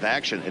a lot of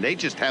action, and they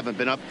just haven't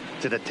been up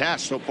to the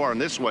task so far in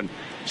this one.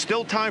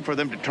 Still time for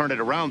them to turn it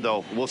around,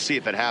 though. We'll see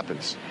if it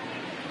happens.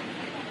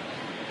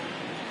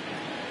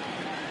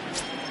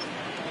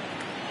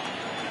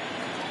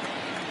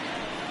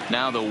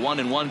 Now the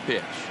 1-1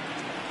 pitch.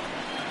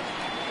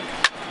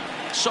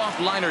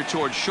 Soft liner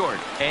towards short,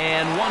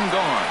 and 1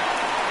 gone.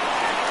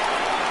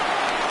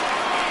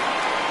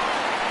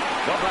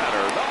 The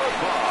batter, number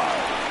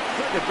 5,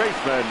 second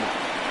baseman,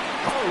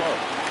 Carlos.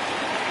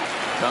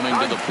 Coming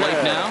to the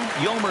plate now,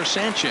 Yolmer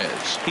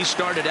Sanchez. He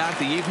started out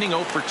the evening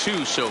 0 for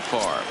 2 so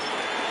far.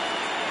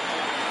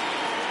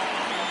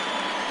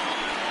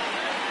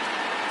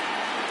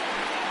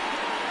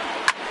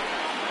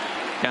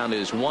 Count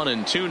is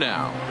 1-2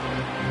 now.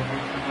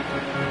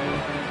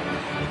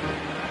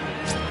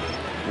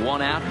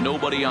 1 out,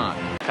 nobody on.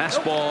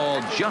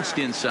 Fastball just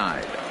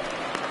inside.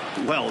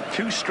 Well,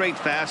 2 straight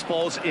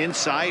fastballs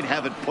inside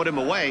haven't put him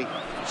away.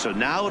 So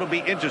now it'll be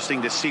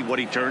interesting to see what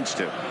he turns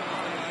to.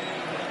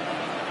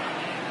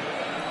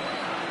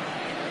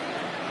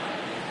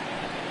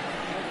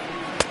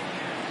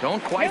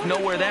 Don't quite know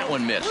where that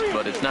one missed,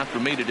 but it's not for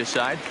me to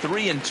decide.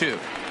 3-2.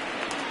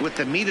 with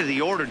the meat of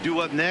the order due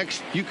up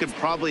next, you could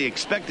probably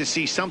expect to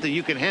see something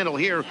you can handle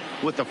here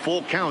with the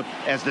full count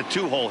as the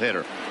 2-hole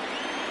hitter.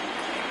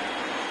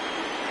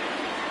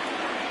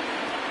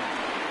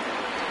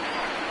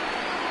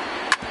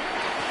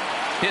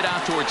 Hit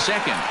out towards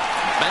second.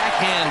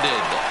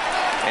 Backhanded.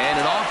 And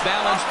an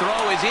off-balance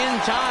throw is in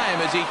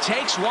time as he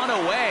takes one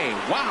away.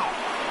 Wow.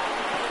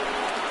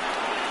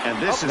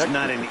 And this is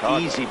not an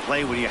easy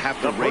play when you have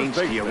to range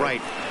to your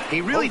right. He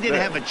really didn't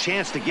have a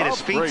chance to get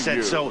his feet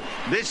set, so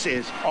this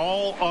is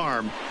all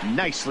arm.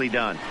 Nicely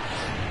done.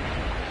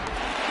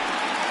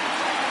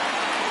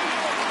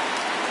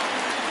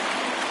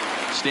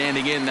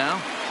 Standing in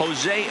now,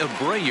 Jose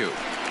Abreu.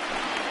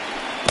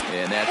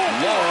 And that's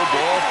low,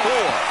 ball 4.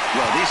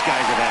 Well, these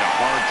guys have had a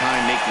hard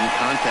time making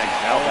contact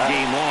all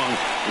game long,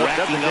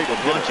 racking up a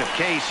bunch of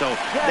Ks, so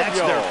that's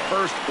their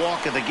first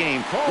walk of the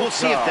game. We'll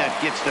see if that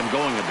gets them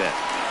going a bit.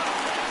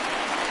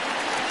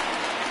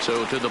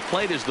 So to the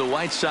plate is the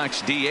White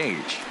Sox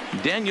DH,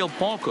 Daniel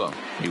Palka.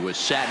 He was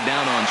sat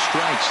down on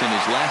strikes in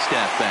his last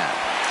at-bat.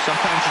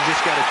 Sometimes you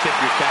just got to tip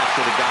your cap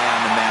to the guy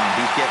on the mound.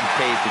 He's getting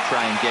paid to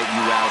try and get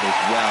you out as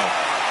well.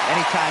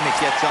 Anytime it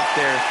gets up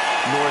there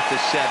north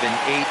of 7,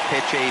 8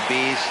 pitch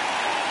ABs,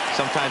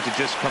 sometimes it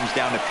just comes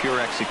down to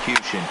pure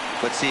execution.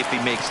 Let's see if he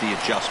makes the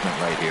adjustment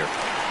right here.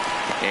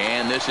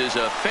 And this is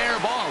a fair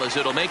ball as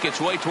it'll make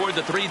its way toward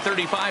the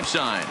 335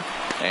 sign.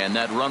 And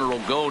that runner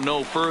will go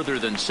no further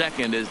than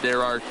second as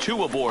there are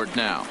 2 aboard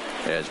now.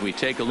 As we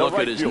take a look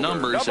at his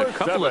numbers, a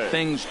couple of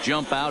things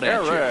jump out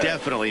at you.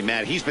 Definitely,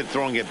 Matt. He's been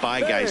throwing it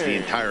by guys the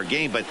entire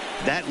game, but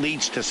that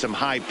leads to some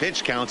high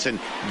pitch counts, and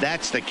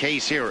that's the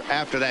case here.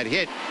 After that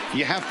hit,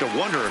 you have to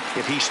wonder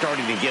if he's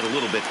starting to get a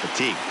little bit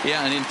fatigued.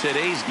 Yeah, and in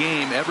today's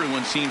game,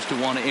 everyone seems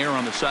to want to err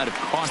on the side of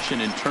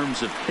caution in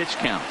terms of pitch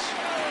counts.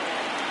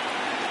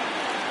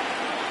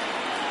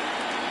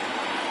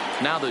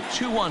 Now the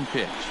 2-1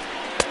 pitch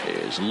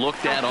is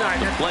looked at off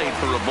the plate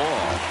for a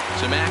ball.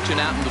 Some action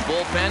out in the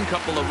bullpen.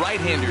 Couple of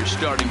right-handers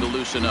starting to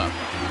loosen up.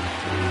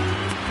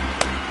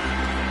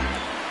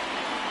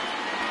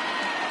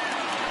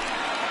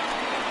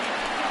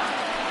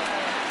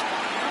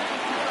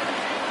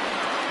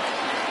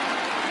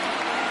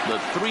 The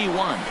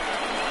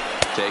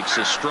 3-1 takes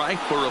a strike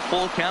for a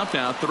full count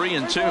now,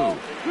 3-2.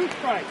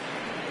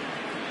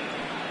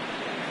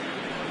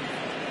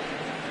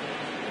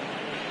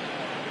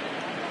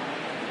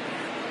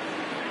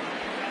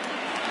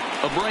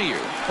 Abreu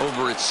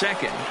over at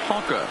second.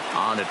 Palka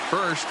on at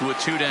first with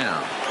 2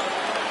 down.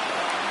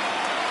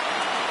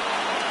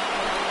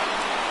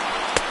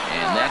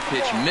 And that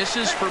pitch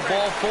misses for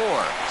ball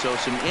 4. So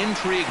some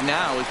intrigue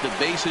now as the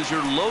bases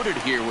are loaded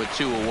here with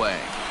 2 away.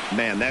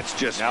 Man, that's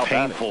just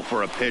painful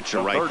for a pitcher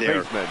right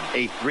there.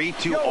 A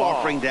 3-2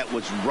 offering that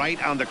was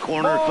right on the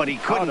corner, but he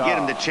couldn't get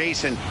him to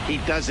chase, and he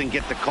doesn't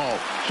get the call.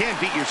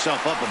 Can't beat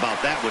yourself up about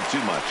that one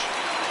too much.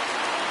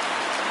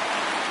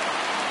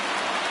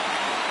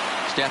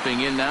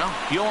 Stepping in now,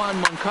 Yohan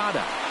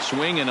Moncada.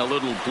 Swing and a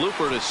little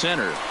blooper to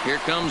center.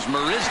 Here comes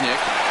Marisnick.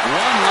 1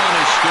 run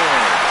is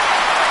scored.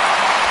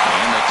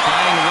 And the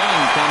tying run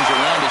comes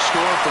around to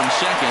score from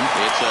second.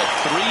 It's a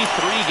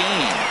 3-3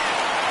 game.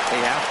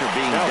 Hey, after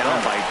being down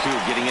by 2,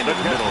 getting into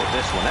the middle of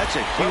this one, that's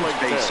a huge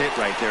base hit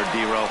right there,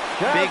 D-Row.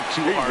 Big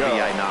 2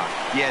 RBI knock.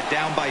 Yeah,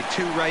 down by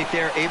 2 right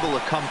there, able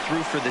to come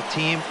through for the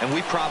team, and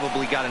we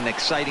probably got an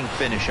exciting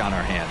finish on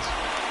our hands.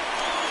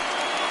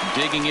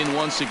 Digging in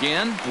once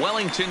again,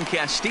 Wellington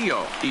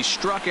Castillo. He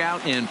struck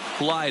out and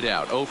flied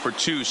out. 0 for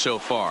 2 so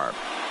far.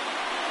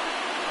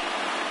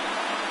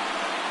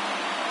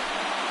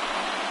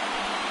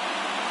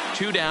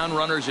 Two down,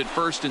 runners at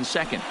first and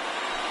second.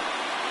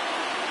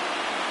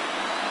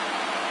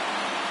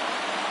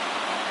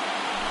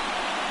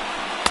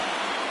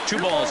 Two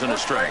balls and a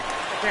strike.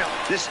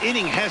 This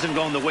inning hasn't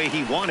gone the way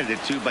he wanted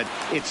it to, but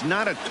it's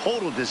not a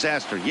total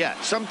disaster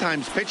yet.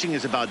 Sometimes pitching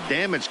is about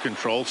damage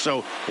control,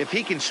 so if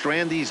he can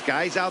strand these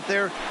guys out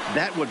there,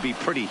 that would be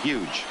pretty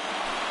huge.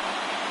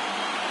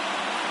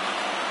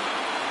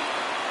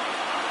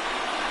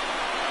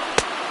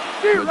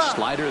 Good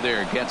slider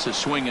there, gets a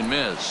swing and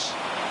miss.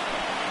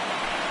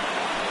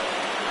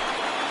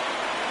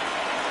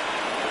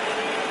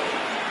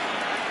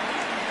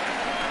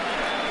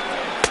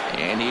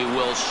 And he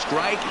will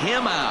strike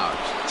him out.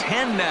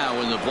 10 now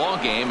in the ball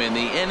game, and the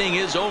inning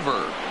is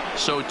over.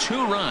 So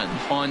 2 runs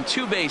on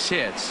 2 base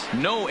hits,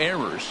 no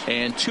errors,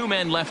 and 2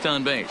 men left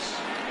on base.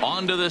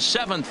 On to the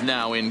 7th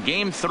now in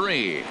game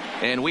 3,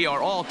 and we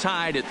are all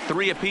tied at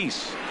 3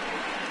 apiece.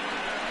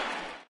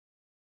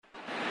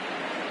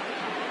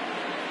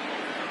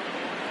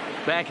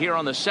 Back here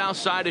on the south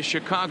side of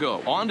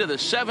Chicago. On to the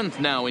 7th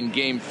now in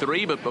game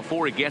 3, but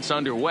before it gets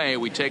underway,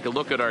 we take a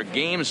look at our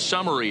game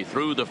summary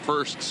through the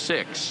first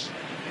 6.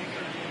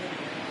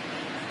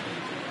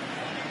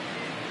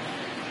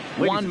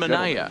 Juan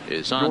Minaya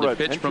is on to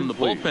pitch from the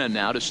bullpen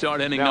now to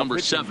start inning number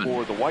 7.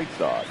 For the White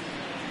Sox,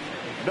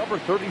 number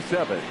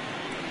 37,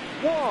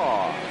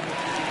 Juan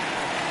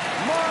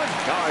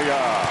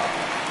Minaya.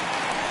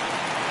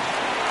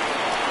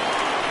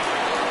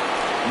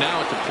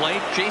 Now at the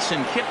plate,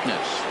 Jason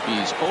Kipnis.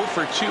 He's 0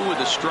 for 2 with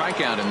a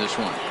strikeout in this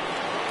one.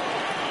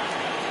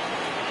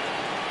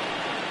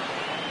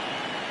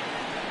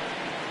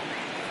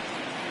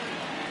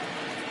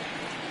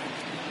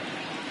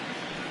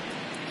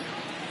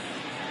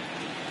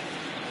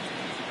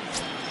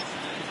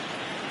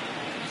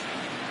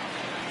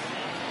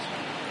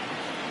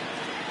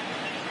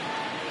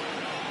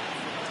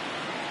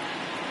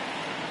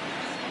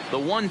 The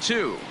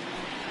 1-2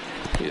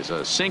 is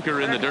a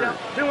sinker in the dirt.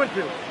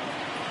 2-2.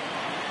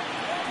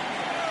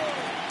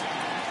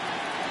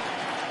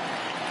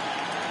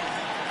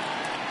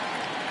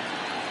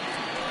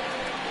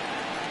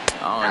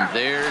 Oh, and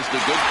there's the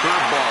good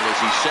curveball as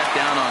he's set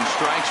down on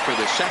strikes for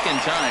the second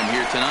time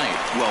here tonight.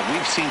 Well,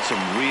 we've seen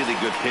some really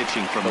good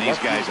pitching from these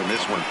guys in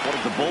this one.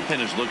 The bullpen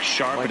has looked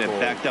sharp and have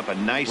backed up a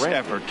nice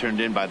effort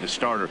turned in by the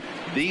starter.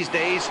 These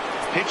days,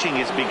 pitching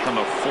has become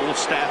a full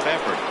staff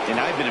effort, and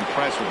I've been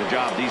impressed with the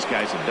job these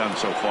guys have done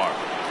so far.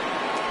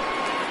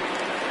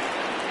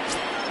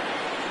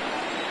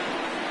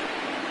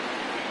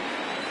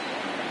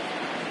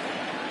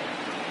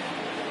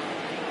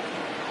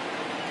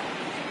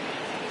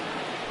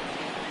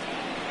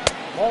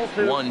 Ball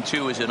 2.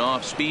 1-2 is an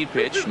off-speed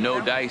pitch.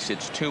 No dice.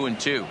 It's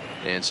 2-2.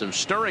 And some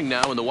stirring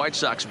now in the White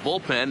Sox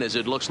bullpen as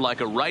it looks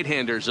like a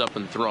right-hander's up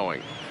and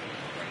throwing.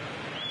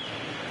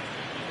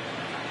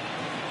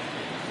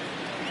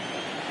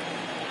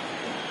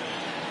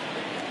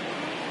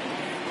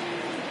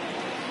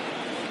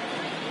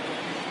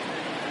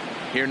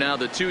 Here now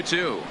the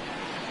 2-2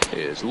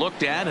 is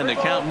looked at and the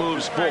count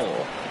moves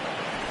full.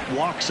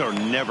 Walks are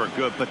never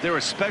good, but they're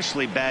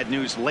especially bad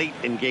news late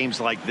in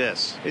games like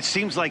this. It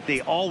seems like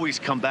they always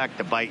come back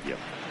to bite you.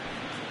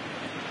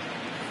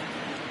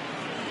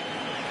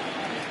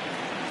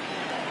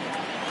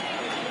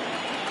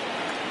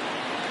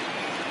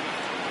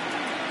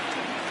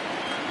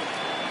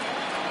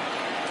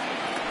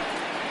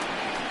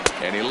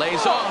 And he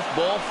lays off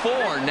ball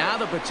 4. Now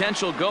the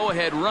potential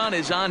go-ahead run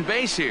is on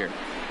base here.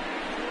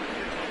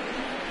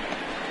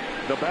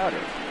 The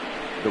batter,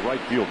 the right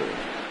fielder.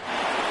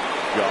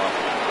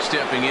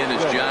 Stepping in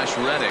is Josh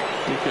Reddick.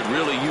 He could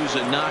really use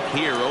a knock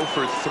here. 0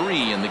 for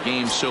 3 in the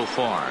game so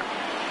far.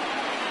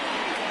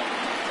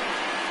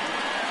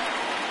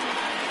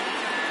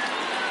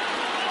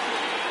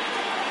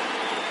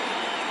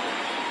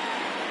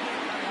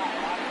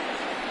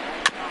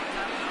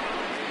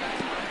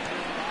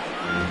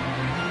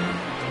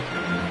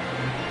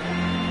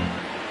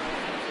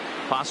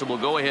 Possible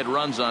go-ahead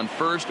runs on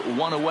first,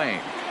 1 away.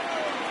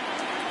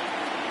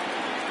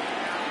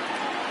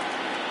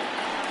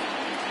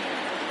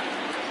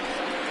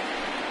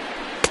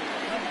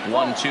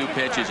 1-2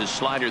 pitch is a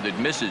slider that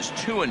misses.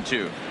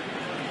 2-2.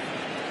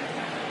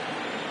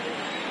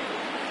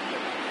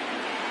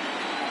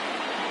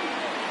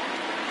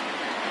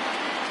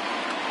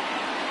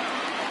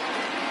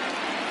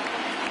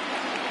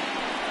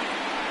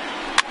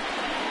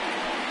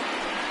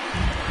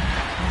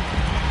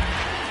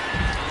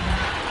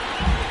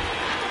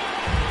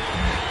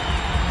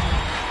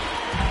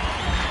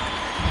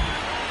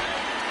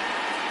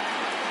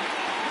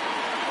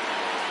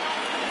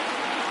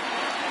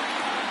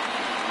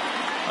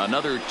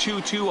 Another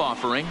 2-2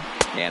 offering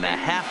and a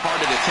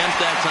half-hearted attempt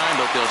that time,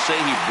 but they'll say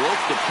he broke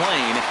the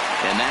plane,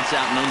 and that's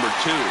out number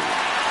 2.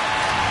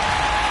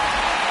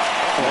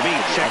 To me,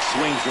 check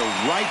swings are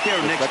right there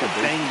next to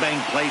bang-bang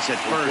plays at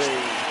first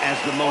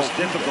as the most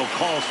difficult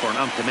calls for an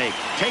ump to make.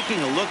 Taking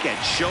a look at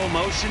show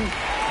motion,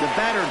 the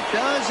batter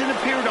doesn't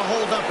appear to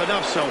hold up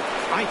enough, so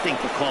I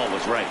think the call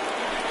was right.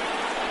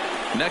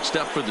 Next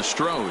up for the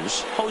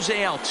Stros, Jose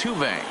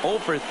Altuve. 0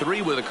 for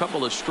 3 with a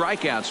couple of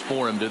strikeouts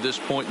for him to this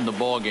point in the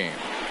ballgame.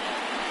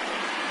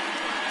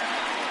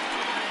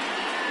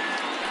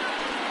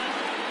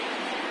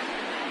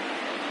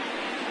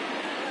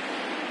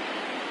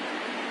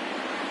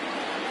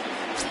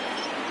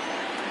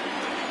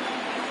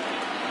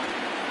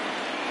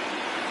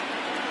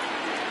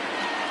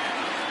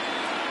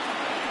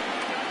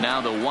 Now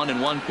the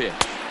 1-1 pitch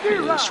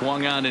is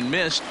swung on and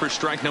missed for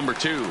strike number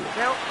 2.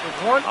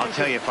 I'll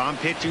tell you, if I'm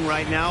pitching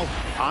right now,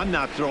 I'm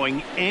not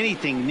throwing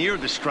anything near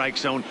the strike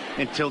zone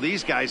until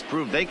these guys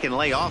prove they can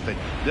lay off it.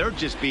 They're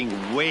just being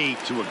way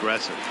too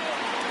aggressive.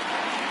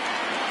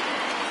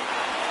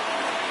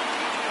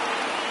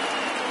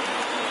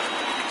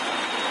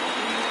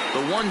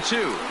 The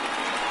 1-2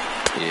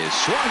 is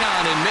swung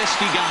on and missed.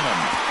 He got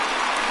him.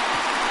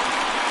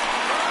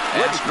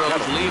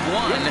 Astros lead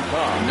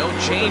 1. No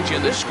change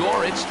in the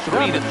score. It's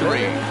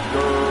 3-3.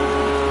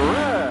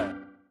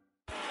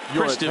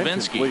 Chris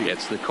Davinsky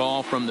gets the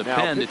call from the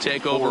pen to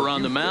take over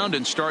on the mound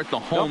and start the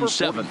home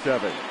 7th.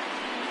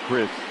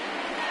 Chris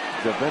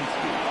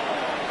Davinsky.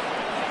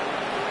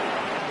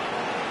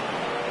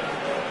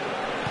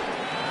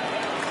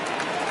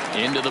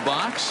 Into the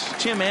box,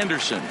 Tim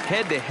Anderson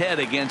head-to-head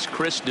against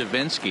Chris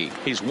Davinsky.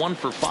 He's 1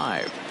 for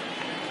 5.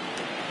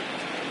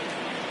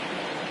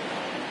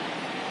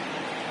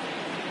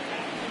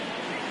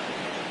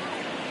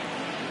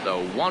 The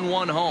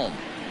 1-1 home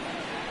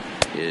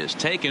is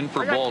taken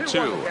for ball 2.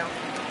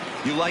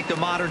 You like the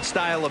modern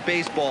style of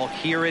baseball?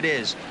 Here it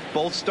is.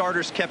 Both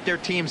starters kept their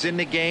teams in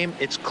the game.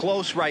 It's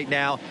close right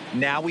now.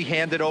 Now we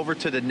hand it over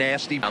to the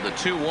nasty. Now the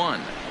 2-1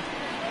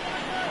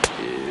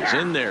 is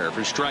in there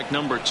for strike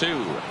number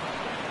 2.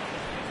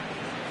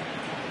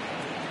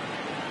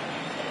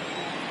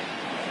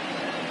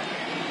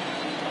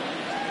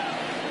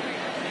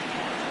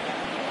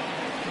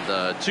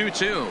 The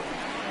 2-2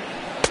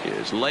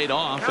 is laid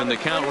off and the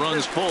count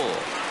runs full.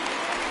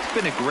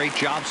 Been a great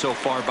job so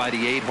far by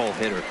the 8-hole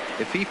hitter.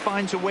 If he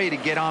finds a way to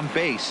get on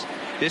base,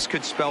 this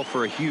could spell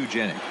for a huge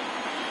inning.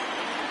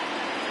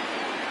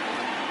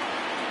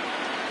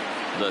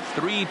 The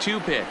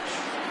 3-2 pitch.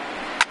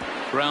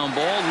 Ground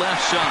ball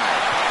left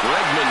side.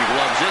 Bregman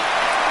gloves it.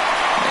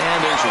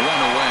 And there's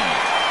one away.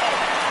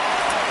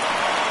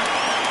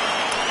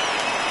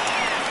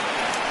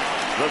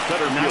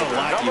 Not a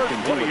lot you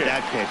can do with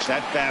that pitch.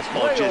 That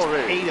fastball just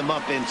ate him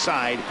up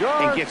inside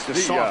and gets the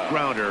soft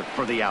grounder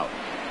for the out.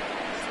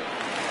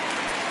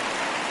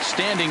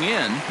 Standing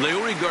in,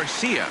 Leury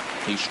Garcia.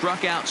 He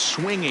struck out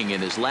swinging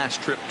in his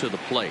last trip to the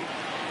plate.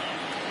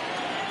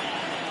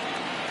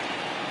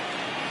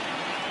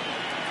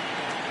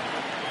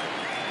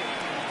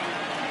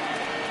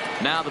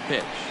 Now the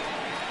pitch.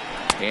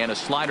 And a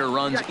slider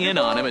runs in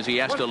on him as he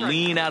has to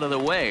lean out of the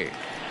way.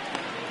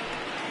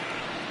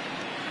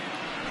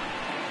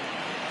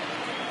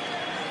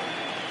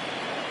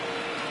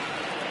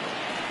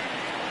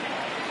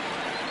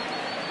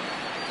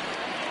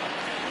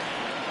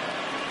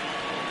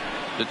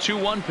 The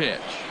 2-1 pitch.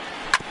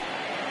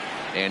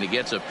 And he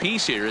gets a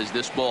piece here as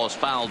this ball is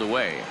fouled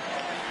away.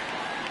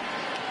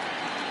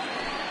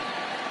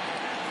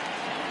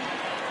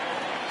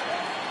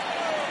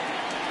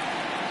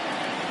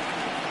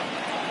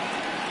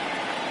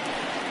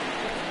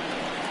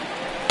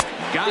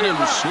 Got him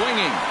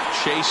swinging.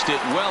 Chased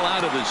it well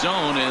out of the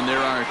zone, and there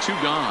are 2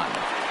 gone.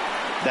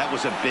 That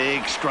was a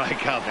big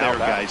strikeout there,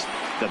 guys.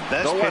 The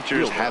best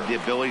pitchers have the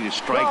ability to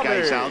strike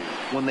guys out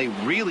when they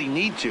really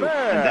need to.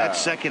 And that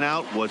second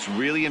out was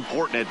really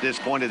important at this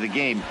point of the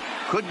game.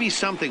 Could be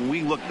something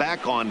we look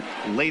back on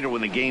later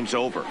when the game's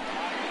over.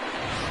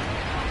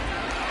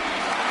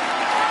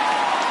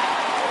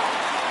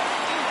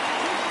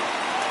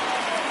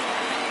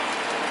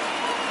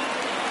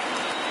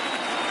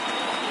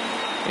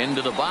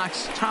 Into the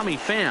box, Tommy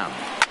Pham.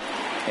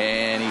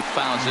 And he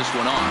fouls this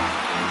one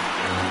off.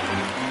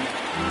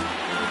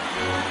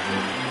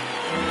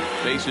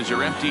 Bases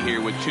are empty here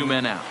with 2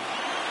 men out.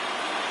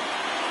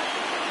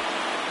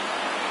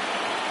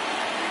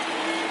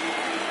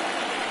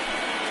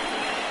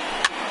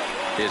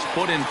 Is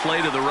put in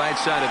play to the right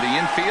side of the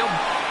infield.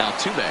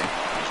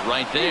 Altuve is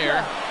right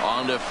there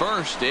on to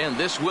first, and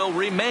this will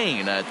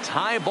remain a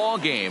tie ball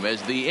game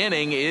as the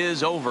inning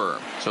is over.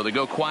 So they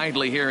go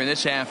quietly here in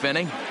this half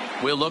inning.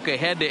 We'll look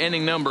ahead to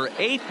inning number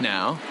 8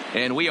 now,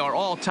 and we are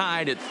all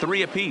tied at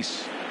 3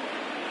 apiece.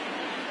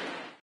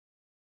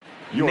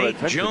 Nate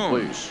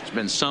Jones has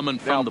been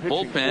summoned from the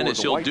bullpen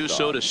as he'll do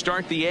so to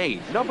start the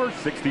 8th. Number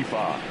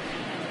 65,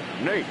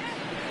 Nate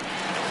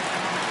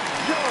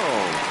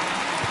Jones.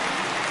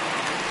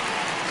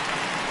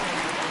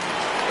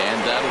 And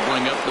that'll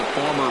bring up the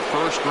former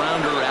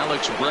first-rounder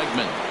Alex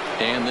Bregman.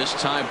 And this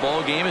tie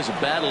ball game is a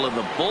battle of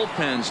the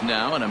bullpens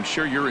now, and I'm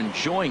sure you're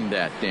enjoying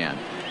that, Dan.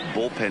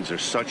 Bullpens are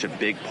such a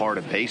big part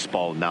of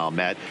baseball now,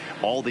 Matt.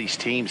 All these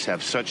teams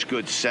have such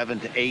good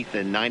 7th, 8th,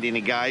 and 9th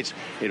inning guys.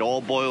 It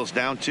all boils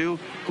down to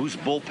whose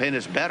bullpen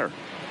is better.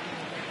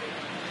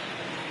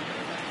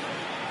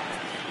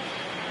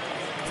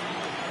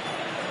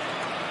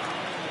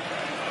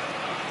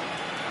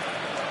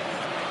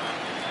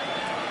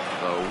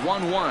 The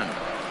 1-1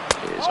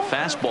 is a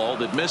fastball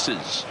that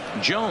misses.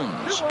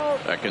 Jones,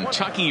 a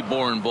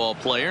Kentucky-born ball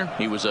player.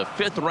 He was a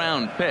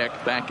 5th-round pick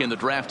back in the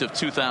draft of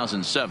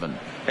 2007.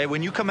 Hey,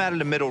 when you come out of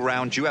the middle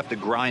round, you have to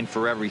grind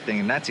for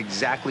everything, and that's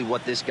exactly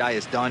what this guy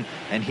has done,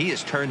 and he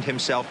has turned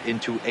himself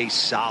into a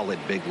solid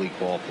big league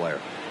ball player.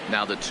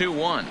 Now the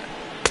 2-1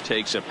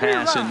 takes a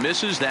pass and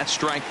misses. That's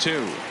strike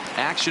 2.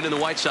 Action in the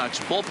White Sox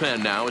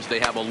bullpen now as they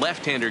have a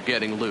left-hander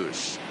getting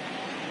loose.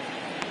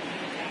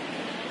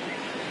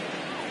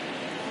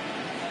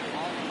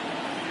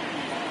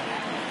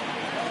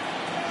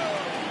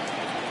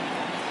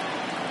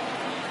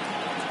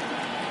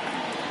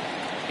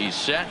 He's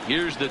set.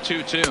 Here's the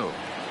 2-2.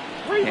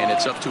 And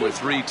it's up to a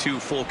 3-2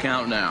 full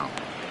count now.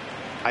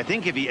 I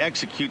think if he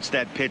executes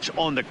that pitch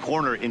on the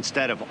corner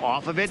instead of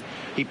off of it,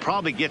 he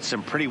probably gets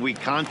some pretty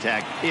weak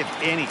contact, if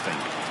anything.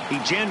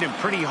 He jammed him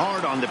pretty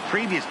hard on the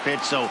previous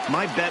pitch, so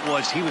my bet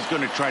was he was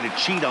going to try to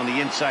cheat on the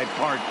inside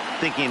part,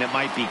 thinking it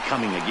might be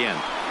coming again.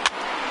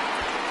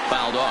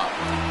 Fouled off.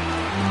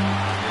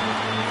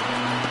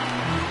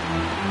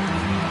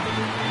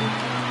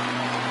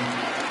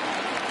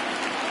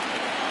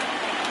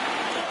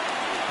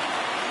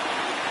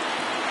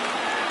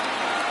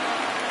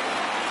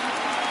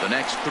 The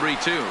next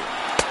 3-2.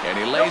 And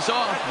he lays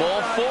off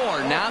ball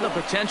 4. Now the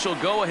potential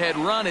go-ahead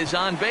run is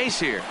on base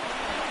here.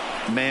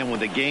 Man, when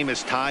the game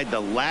is tied,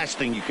 the last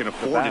thing you can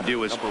afford to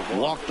do is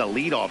walk the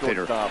leadoff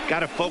hitter.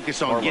 Got to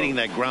focus on getting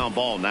that ground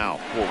ball now.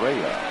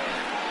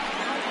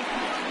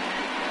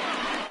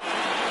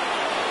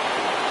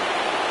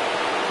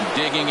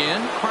 Digging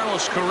in,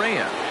 Carlos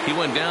Correa. He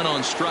went down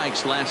on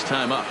strikes last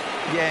time up.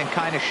 Yeah, and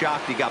kind of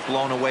shocked he got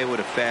blown away with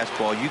a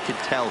fastball. You could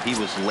tell he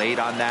was late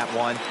on that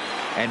one.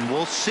 And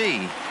we'll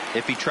see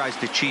if he tries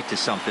to cheat to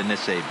something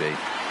this AB.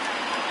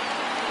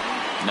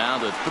 Now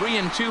the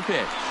 3-2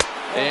 pitch.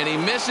 And he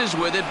misses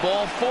with it,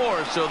 ball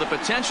 4. So the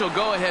potential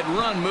go-ahead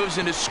run moves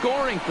into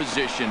scoring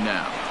position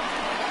now.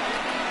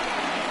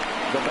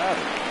 The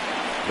batter,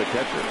 the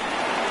catcher,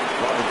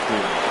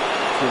 Robinson.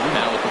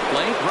 Now at the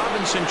plate,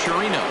 Robinson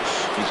Chirinos.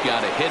 He's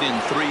got a hit in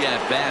 3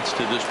 at-bats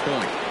to this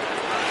point.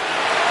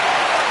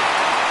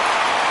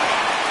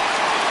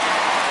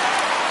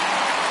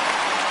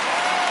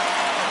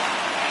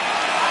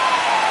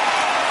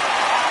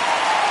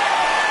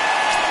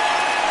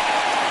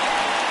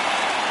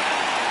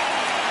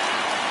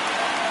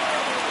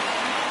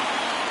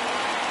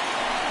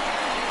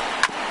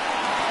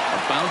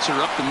 Bouncer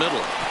up the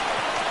middle.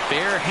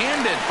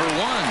 Bare-handed for 1.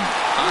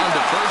 On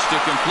to first to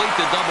complete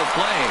the double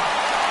play.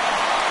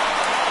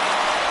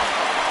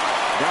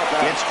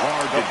 It's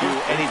hard to do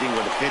anything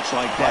with a pitch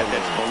like that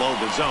that's below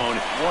the zone.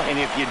 And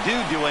if you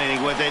do anything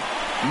with it,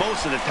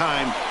 most of the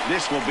time,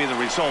 this will be the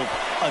result.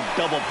 A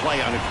double play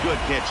on a good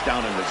pitch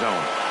down in the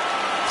zone.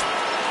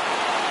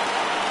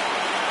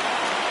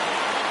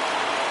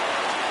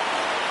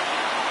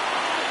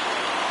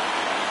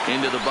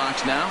 Into the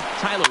box now,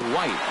 Tyler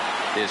White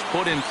is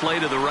put in play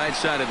to the right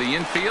side of the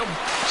infield.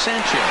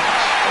 Sanchez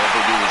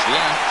over to his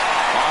left.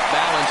 Off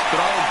balance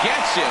throw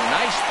gets him.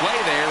 Nice play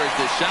there as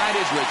the side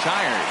is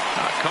retired.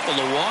 A couple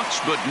of walks,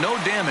 but no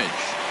damage.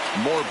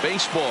 More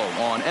baseball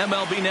on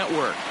MLB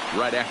Network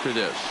right after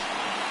this.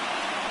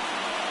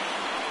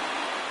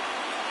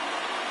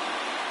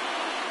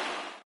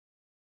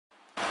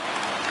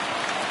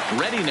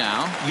 Ready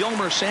now,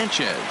 Yolmer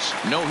Sanchez.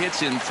 No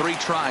hits in 3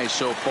 tries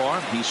so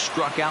far. He's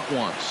struck out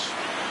once.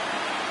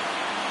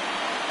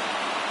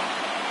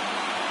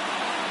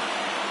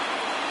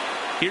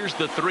 Here's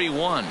the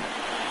 3-1.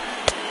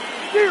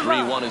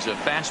 3-1 is a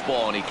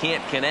fastball, and he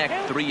can't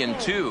connect.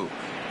 3-2.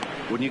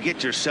 When you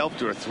get yourself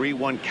to a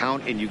 3-1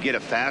 count and you get a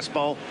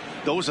fastball,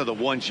 those are the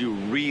ones you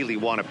really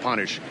want to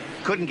punish.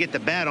 Couldn't get the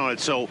bat on it,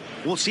 so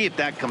we'll see if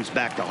that comes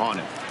back to haunt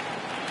him.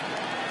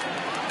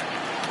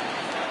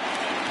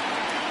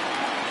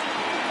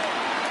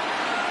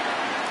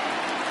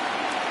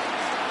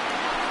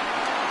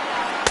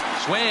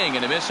 Swing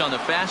and a miss on the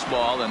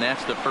fastball, and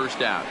that's the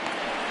first out.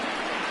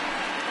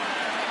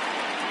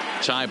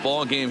 Tie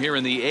ball game here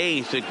in the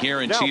 8th at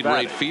Guaranteed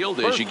Rate Field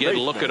as you get a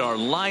look at our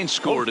line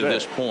score to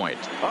this point.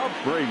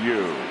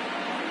 Abreu.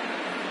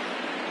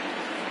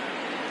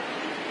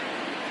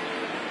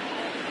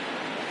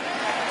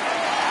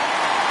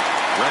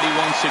 Ready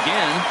once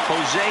again,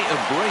 Jose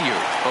Abreu.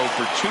 0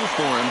 for 2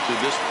 for him to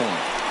this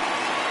point.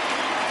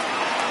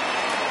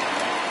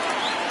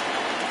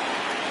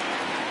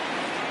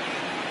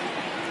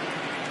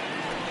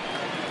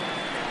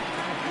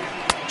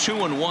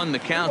 Two and 1 the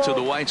count to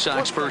the White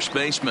Sox first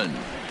baseman.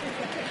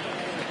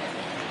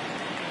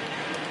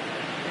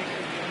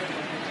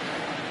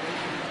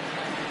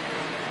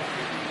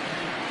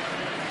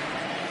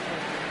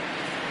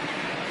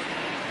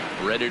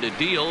 Ready to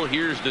deal.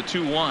 Here's the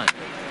 2-1.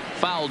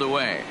 Fouled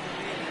away.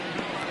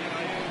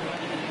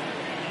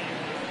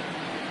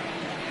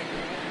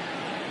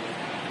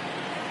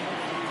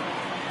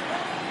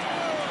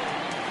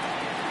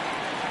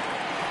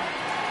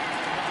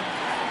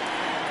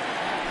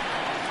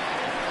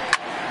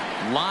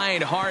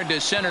 Line hard to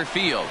center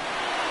field.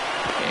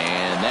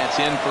 And that's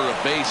in for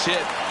a base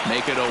hit.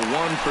 Make it a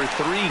 1 for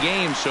 3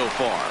 game so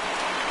far.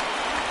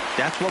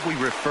 That's what we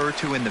refer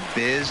to in the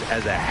biz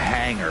as a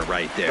hanger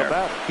right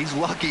there. He's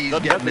lucky he's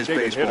getting his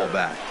baseball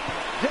back.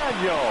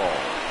 Daniel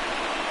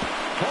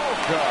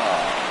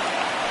Palka.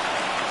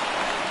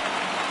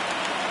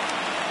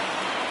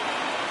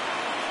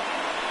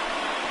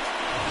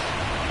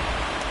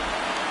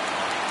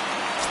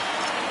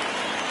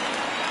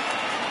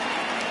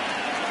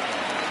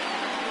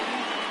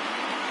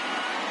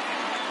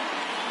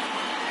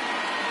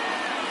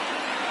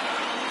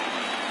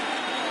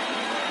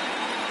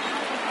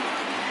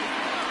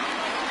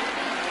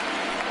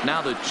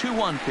 Now the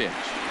 2-1 pitch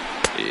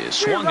is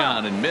swung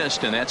on and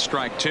missed, and that's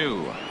strike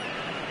 2.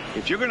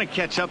 If you're going to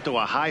catch up to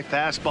a high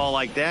fastball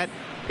like that,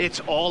 it's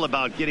all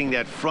about getting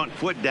that front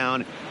foot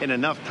down in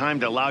enough time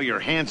to allow your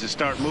hands to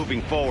start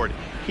moving forward.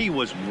 He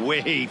was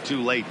way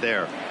too late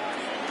there.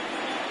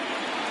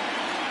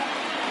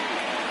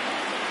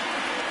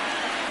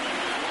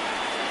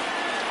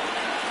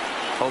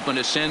 Hoping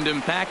to send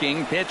him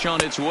packing. Pitch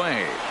on its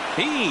way.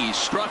 He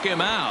struck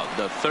him out.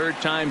 The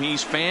 3rd time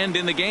he's fanned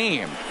in the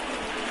game.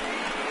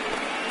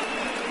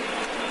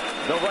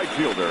 The right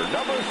fielder,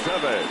 number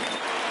 7,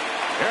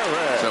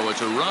 Eric. So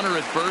it's a runner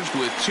at first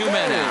with 2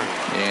 men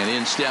out. And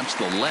in steps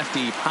the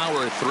lefty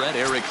power threat,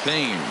 Eric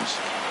Thames.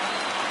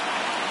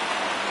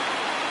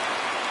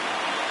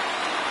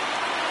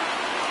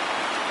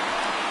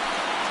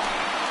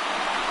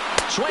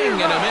 Swing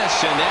and a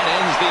miss, and that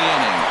ends the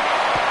inning.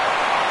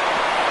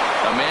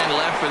 A man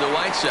left for the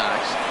White Sox,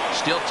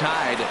 still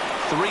tied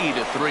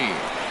 3-3.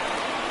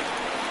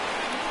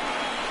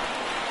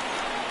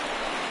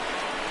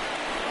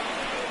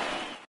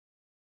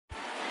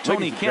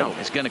 Tony Kemp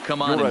is going to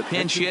come on and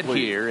pinch hit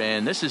here,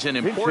 and this is an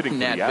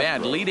important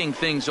at-bat, leading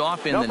things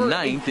off in the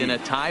ninth in a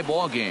tie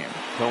ball game.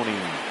 Tony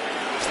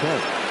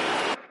Kemp.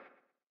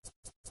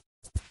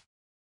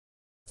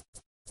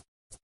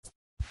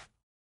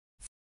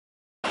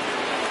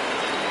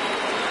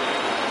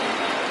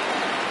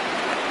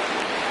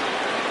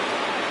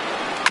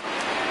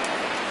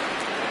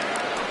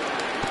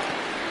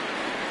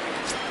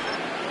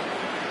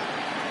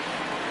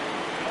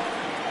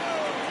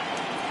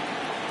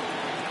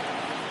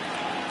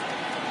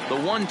 The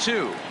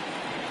 1-2.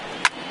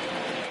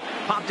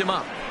 Popped him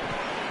up.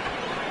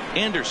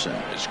 Anderson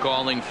is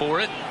calling for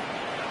it.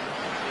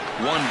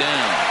 One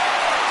down.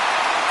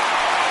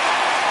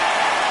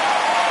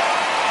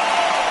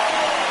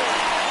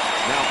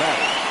 Now back,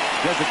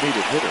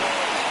 designated hitter,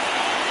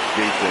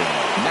 Jason.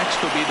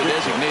 Next will be the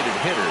designated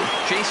hitter,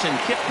 Jason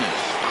Kipnis.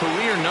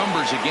 Career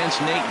numbers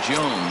against Nate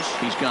Jones.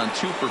 He's gone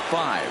 2 for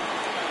 5.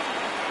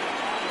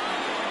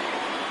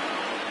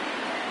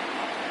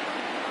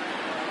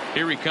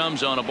 Here he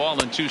comes on a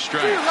ball and 2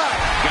 strikes.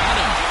 Got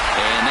him.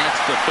 And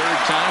that's the 3rd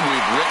time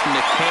we've written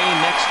the K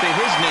next to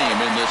his name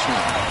in this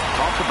one.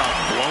 Talk about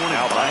blowing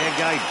it by a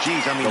guy.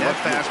 Geez, I mean, that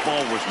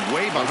fastball was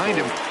way behind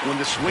him when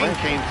the swing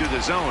came through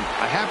the zone.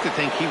 I have to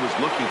think he was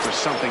looking for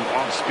something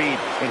off speed,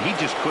 and he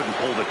just couldn't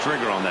pull the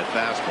trigger on that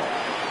fastball.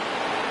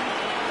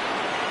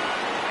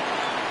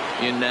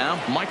 In now,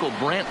 Michael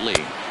Brantley.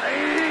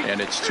 And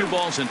it's 2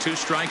 balls and 2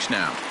 strikes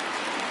now.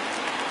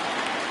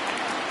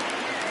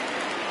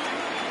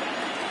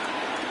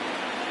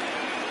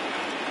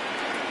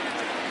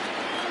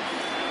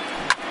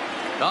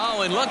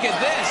 Oh, and look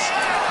at this.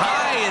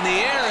 High in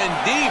the air and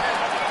deep.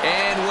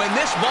 And when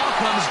this ball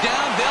comes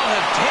down, they'll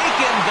have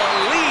taken the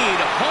lead.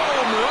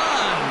 Home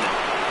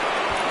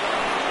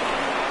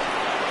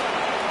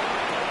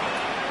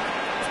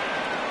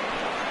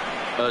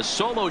run. A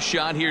solo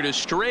shot here to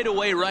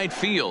straightaway right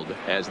field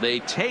as they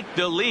take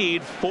the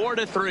lead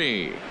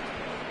 4-3.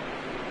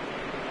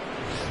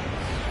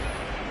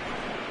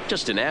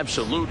 Just an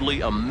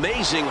absolutely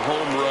amazing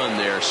home run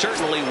there.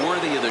 Certainly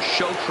worthy of the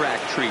show track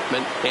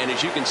treatment. And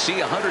as you can see,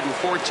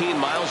 114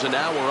 miles an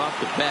hour off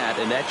the bat,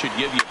 and that should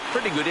give you a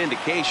pretty good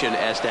indication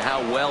as to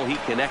how well he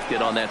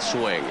connected on that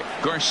swing.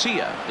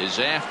 Garcia is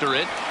after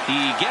it.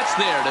 He gets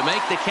there to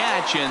make the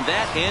catch, and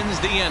that ends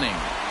the inning.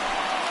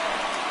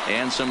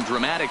 And some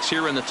dramatics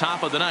here in the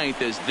top of the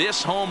ninth as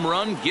this home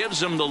run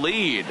gives them the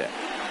lead.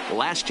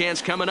 Last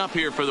chance coming up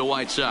here for the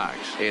White Sox.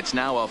 It's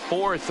now a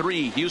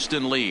 4-3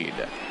 Houston lead.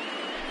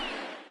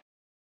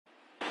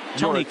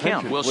 Tony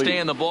Kemp will stay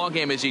in the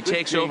ballgame as he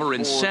takes over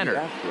in center.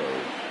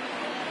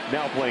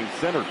 Now playing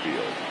center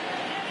field,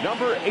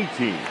 number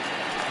 18.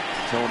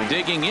 Tony.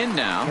 Digging in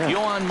now,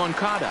 Yohan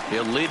Moncada.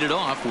 He'll lead it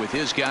off with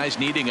his guys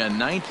needing a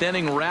 9th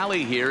inning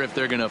rally here if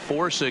they're going to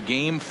force a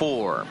game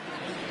 4.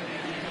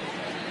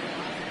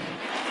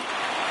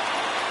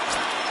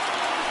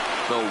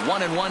 The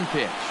 1-1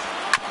 pitch.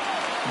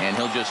 And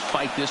he'll just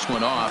fight this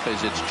one off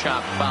as it's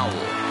chopped foul.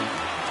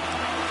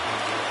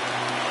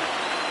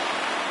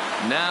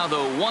 Now the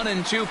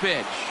 1-2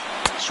 pitch.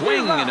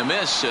 Swing and a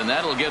miss, and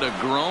that'll get a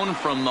groan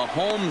from the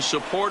home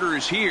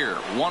supporters here.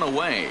 1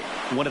 away.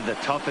 One of the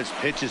toughest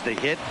pitches to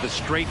hit, the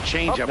straight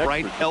changeup,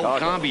 right? El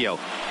Cambio.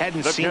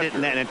 Hadn't seen it in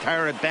that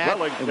entire at bat.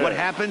 And what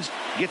happens?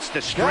 Gets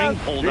the string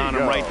pulled on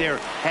him right there.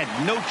 Had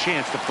no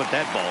chance to put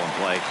that ball in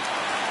play.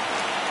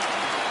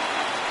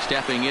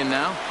 Stepping in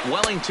now,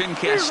 Wellington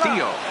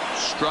Castillo.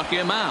 Struck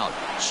him out.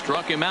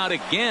 Struck him out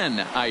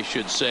again, I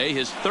should say.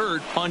 His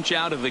 3rd punch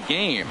out of the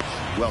game.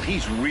 Well,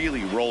 he's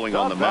really rolling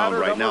on the mound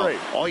right now.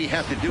 All you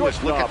have to do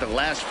is look at the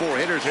last 4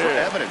 hitters for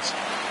evidence.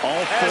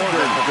 All 4 of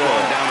them have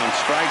gone down on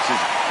strikes, as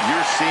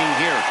you're seeing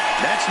here.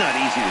 That's not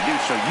easy to do,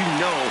 so you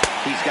know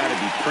he's got to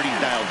be pretty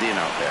dialed in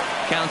out there.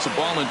 Counts a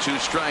ball and 2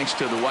 strikes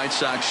to the White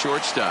Sox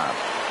shortstop.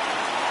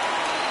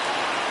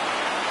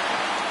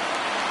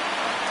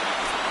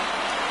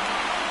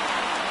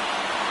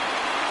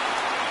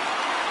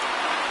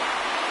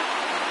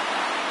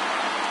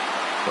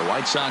 The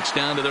White Sox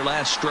down to their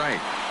last strike.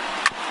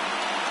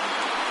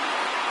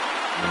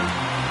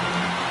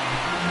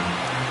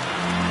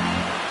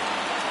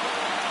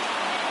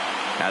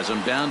 Has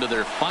them down to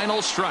their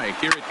final strike.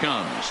 Here it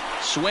comes.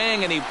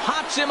 Swing, and he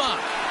pops him up.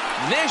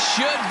 This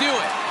should do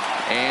it.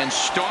 And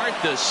start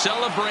the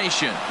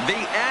celebration.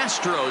 The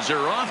Astros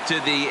are off to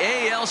the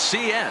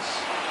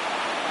ALCS.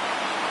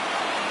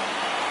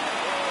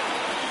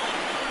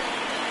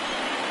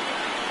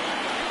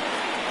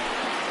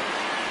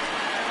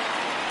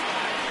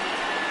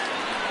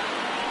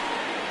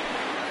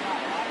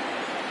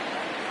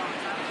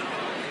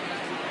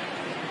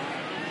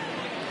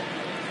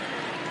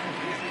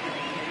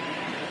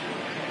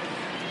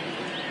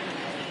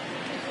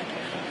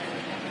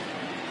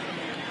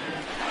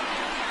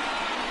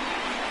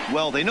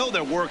 Well, they know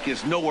their work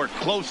is nowhere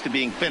close to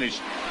being finished,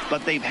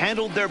 but they've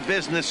handled their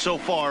business so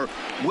far,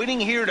 winning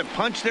here to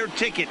punch their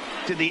ticket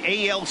to the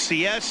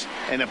ALCS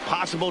and a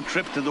possible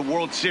trip to the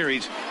World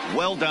Series.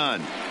 Well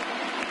done.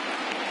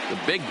 The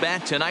big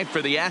bat tonight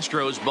for the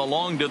Astros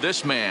belonged to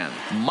this man,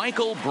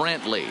 Michael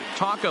Brantley.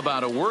 Talk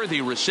about a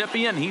worthy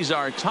recipient. He's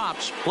our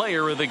tops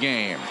player of the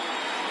game.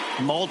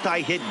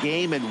 Multi-hit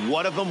game, and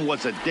one of them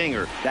was a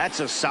dinger. That's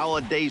a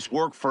solid day's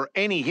work for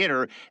any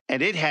hitter,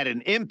 and it had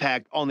an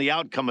impact on the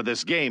outcome of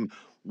this game.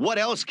 What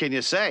else can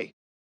you say?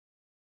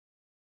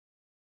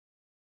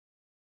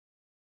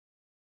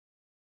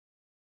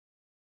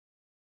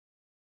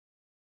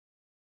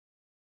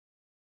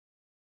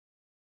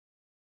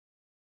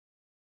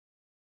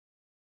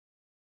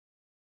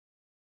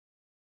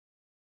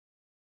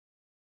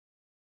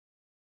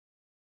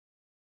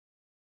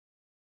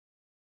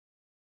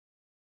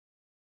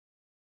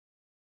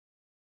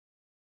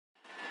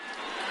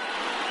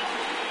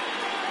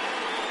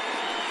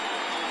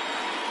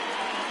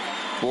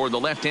 For the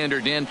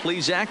left-hander Dan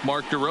Plesac,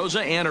 Mark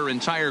DeRosa, and our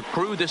entire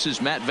crew, this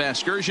is Matt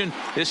Vasgersian.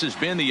 This has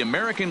been the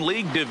American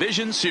League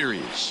Division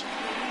Series.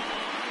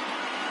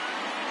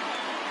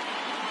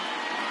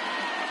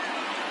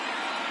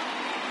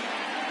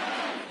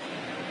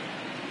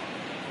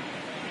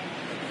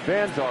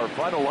 Fans, our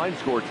final line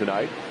score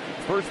tonight.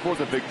 First for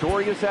the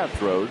victorious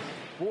Astros,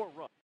 4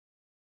 runs.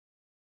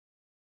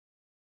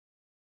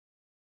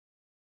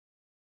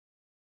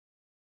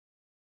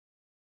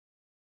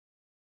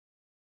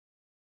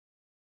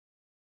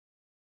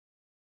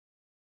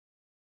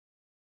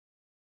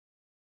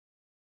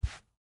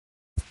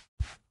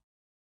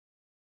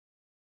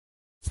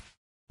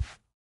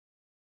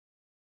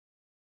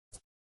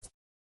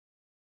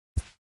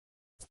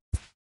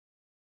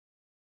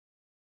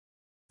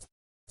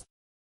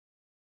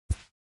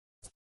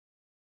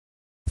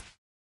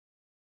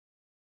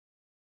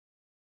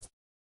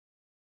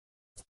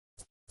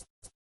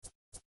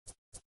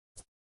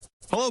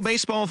 Hello,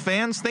 baseball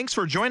fans. Thanks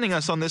for joining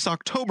us on this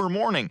October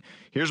morning.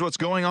 Here's what's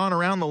going on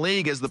around the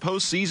league as the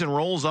postseason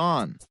rolls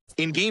on.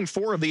 In Game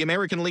 4 of the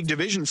American League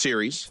Division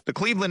Series, the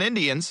Cleveland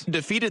Indians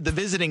defeated the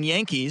visiting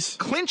Yankees,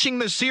 clinching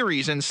the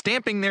series and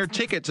stamping their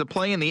ticket to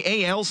play in the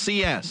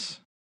ALCS.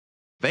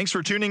 Thanks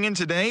for tuning in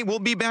today. We'll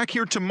be back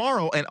here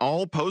tomorrow and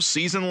all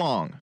postseason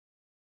long.